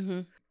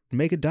end.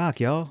 Make a doc,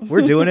 y'all.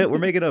 We're doing it. We're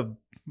making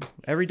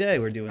every day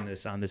we're doing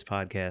this on this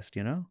podcast,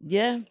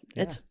 Yeah.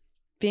 It's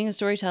being a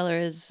storyteller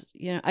is,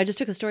 I just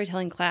took a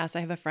storytelling class.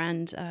 I have a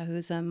friend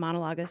who's a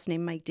monologuist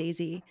named Mike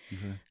Daisy.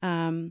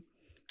 And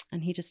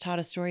he just taught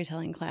a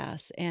storytelling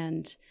class,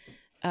 and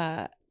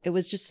it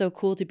was just so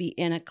cool to be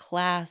in a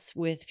class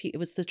with it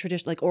was the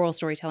tradition, like oral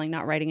storytelling,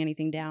 not writing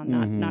anything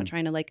down, not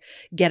trying to like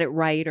get it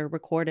right or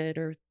record it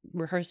or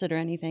rehearse it or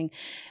anything.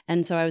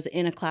 And so I was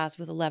in a class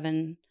with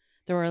 11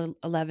 there were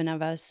 11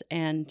 of us,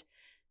 and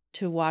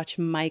to watch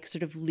Mike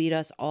sort of lead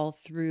us all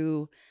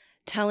through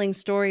telling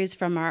stories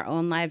from our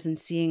own lives and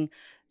seeing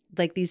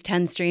like these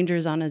 10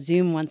 strangers on a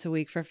Zoom once a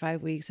week for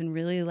 5 weeks, and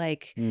really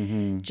like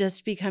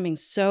just becoming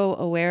so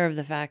aware of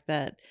the fact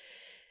that,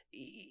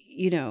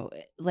 you know,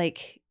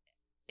 like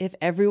if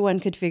everyone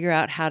could figure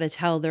out how to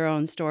tell their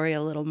own story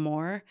a little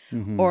more,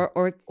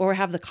 or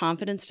have the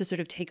confidence to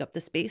sort of take up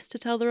the space to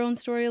tell their own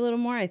story a little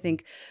more, I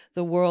think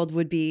the world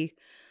would be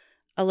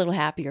a little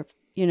happier,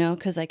 you know,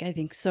 because like I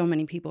think so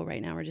many people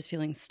right now are just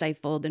feeling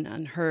stifled and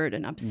unheard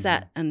and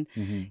upset. And,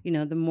 you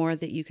know, the more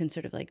that you can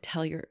sort of like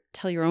tell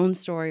your own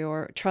story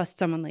or trust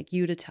someone like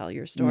you to tell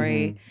your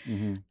story,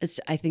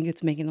 I think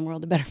it's making the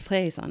world a better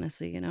place,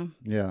 honestly, you know?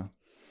 Yeah.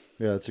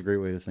 Yeah, that's a great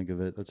way to think of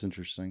it. That's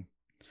interesting.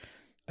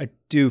 I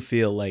do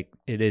feel like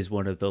it is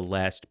one of the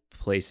last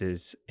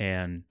places,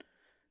 and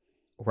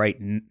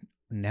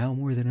now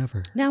more than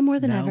ever. Now more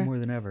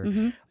than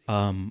ever.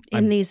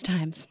 I'm these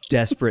times.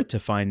 desperate to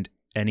find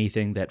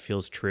anything that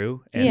feels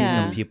true, and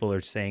some people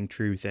are saying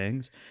true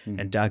things,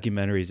 and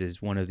documentaries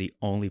is one of the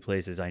only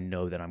places I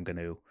know that I'm going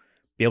to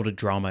be able to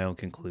draw my own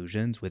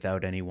conclusions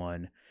without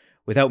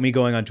me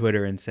going on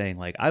Twitter and saying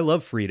like, I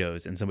love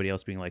Fritos, and somebody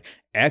else being like,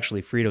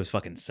 actually Fritos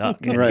fucking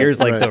suck, and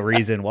here's like the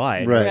reason why.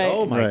 And Right. you're like,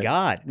 oh my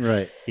God.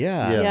 Right.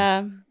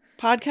 Yeah.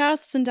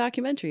 Podcasts and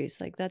documentaries,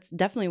 like that's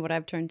definitely what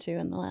I've turned to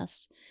in the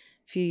last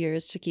few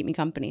years to keep me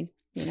company,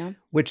 you know?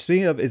 Which,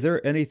 speaking of, is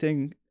there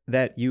anything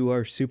that you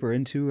are super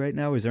into right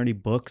now? Is there any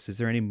books? Is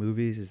there any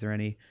movies? Is there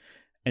anything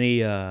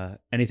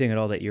at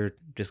all that you're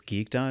just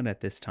geeked on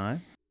at this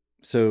time?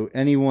 So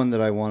anyone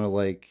that I want to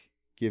like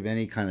give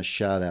any kind of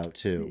shout out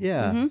to.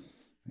 Yeah.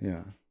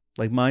 Yeah.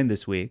 Like mine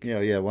this week.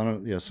 Yeah. Why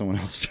don't someone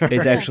else start?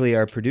 Is actually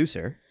our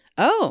producer,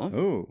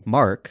 Oh.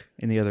 Mark,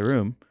 in the other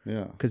room,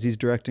 Yeah. because he's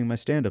directing my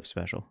stand-up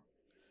special.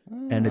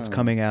 And it's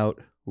coming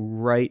out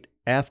right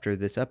after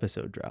this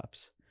episode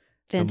drops.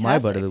 Fantastic. So my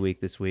butt of the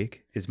week this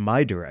week is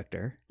my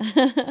director,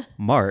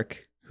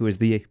 Mark, who is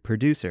the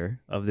producer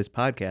of this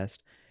podcast.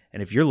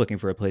 And if you're looking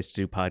for a place to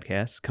do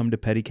podcasts, come to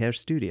Petty Cash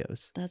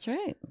Studios. That's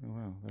right. Oh,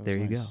 wow. That was There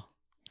you nice. go.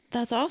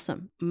 That's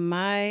awesome.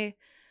 My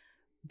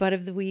butt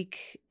of the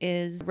week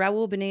is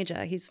Raul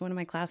Beneja. He's one of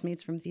my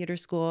classmates from theater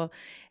school,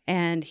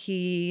 and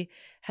he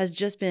has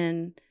just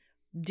been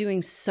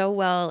doing so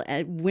well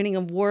at winning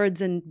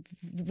awards and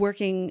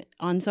working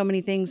on so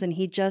many things. And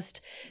he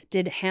just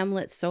did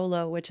Hamlet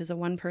Solo, which is a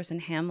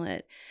one-person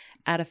Hamlet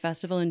at a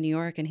festival in New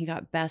York, and he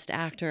got Best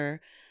Actor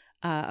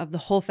of the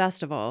whole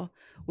festival,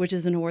 which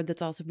is an award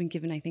that's also been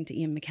given, I think, to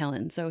Ian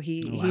McKellen. So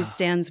he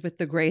stands with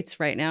the greats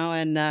right now,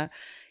 and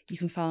you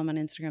can follow him on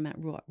Instagram at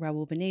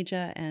Raul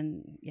Beneja,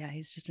 and yeah,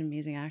 he's just an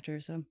amazing actor.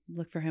 So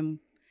look for him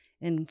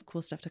in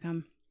cool stuff to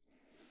come.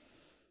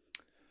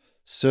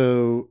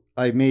 So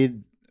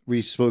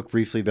we spoke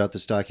briefly about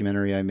this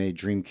documentary I made,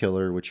 Dream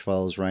Killer, which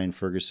follows Ryan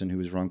Ferguson, who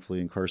was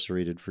wrongfully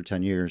incarcerated for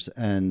 10 years.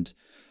 And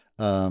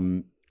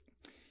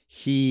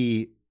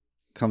he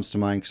comes to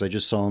mind because I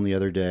just saw him the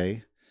other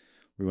day.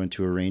 We went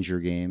to a Ranger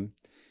game.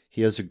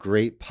 He has a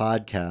great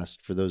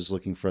podcast for those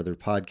looking for other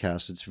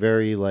podcasts. It's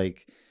very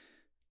like,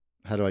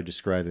 how do I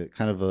describe it?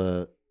 Kind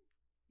of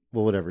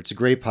whatever. It's a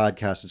great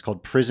podcast. It's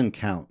called Prison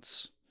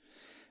Counts.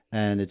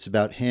 And it's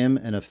about him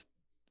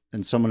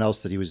and someone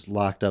else that he was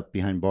locked up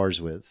behind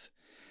bars with.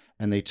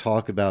 And they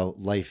talk about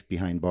life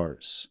behind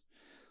bars,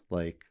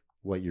 like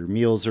what your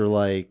meals are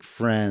like,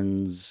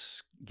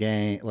 friends,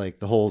 gang, like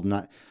the whole,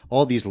 not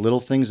all these little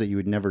things that you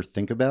would never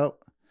think about.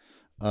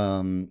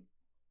 And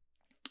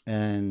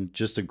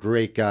just a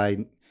great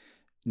guy,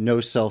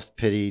 no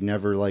self-pity,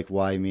 never like,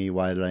 why me?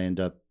 Why did I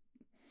end up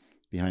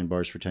behind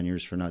bars for 10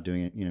 years for not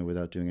doing it,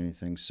 without doing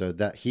anything? So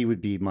that he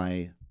would be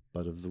my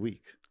butt of the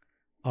week.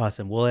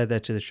 Awesome. We'll add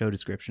that to the show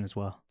description as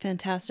well.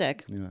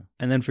 Fantastic. Yeah.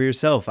 And then for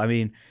yourself, I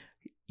mean,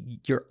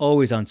 you're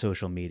always on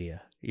social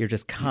media. You're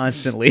just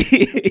constantly.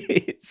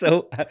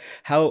 So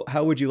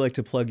how would you like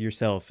to plug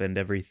yourself and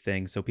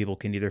everything so people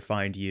can either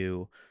find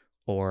you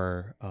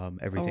or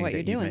everything what that you're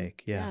you doing.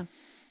 make? Yeah.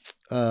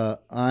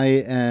 I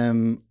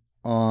am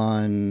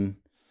on,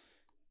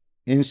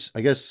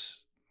 I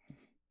guess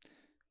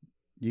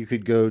you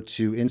could go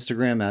to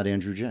Instagram at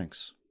Andrew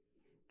Jenks.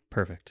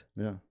 Perfect.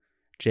 Yeah.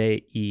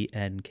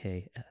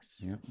 JENKS.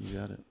 Yeah, you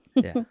got it.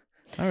 Yeah.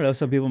 I don't know.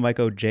 Some people might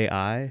go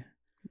JI.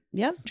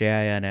 Yep.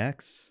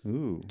 JINX.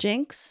 Ooh.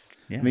 Jinx.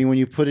 Yeah. I mean, when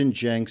you put in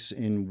Jenks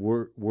in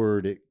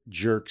word, it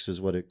jerks is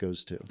what it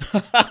goes to.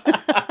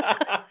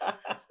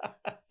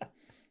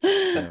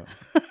 So.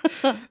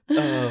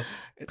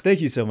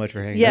 Thank you so much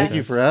for hanging Yeah. out. Thank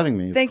you for having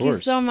me. Thank of you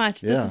course. so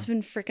much. This Yeah. has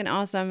been freaking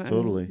awesome.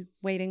 Totally. I'm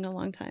waiting a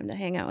long time to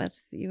hang out with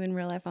you in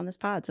real life on this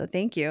pod. So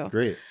thank you.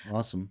 Great.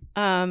 Awesome.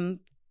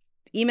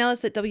 Email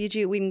us at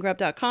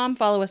wg@weedandgrub.com.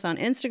 Follow us on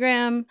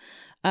Instagram.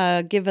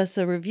 Give us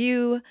a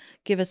review.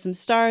 Give us some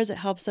stars. It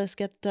helps us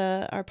get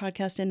our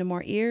podcast into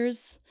more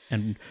ears.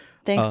 And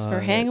Thanks for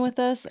hanging with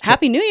us.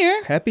 Happy New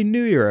Year. Happy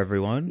New Year,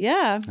 everyone.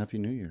 Yeah. Happy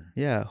New Year.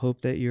 Yeah. Hope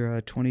that your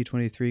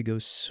 2023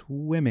 goes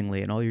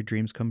swimmingly and all your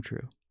dreams come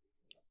true.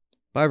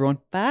 Bye, everyone.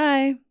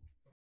 Bye.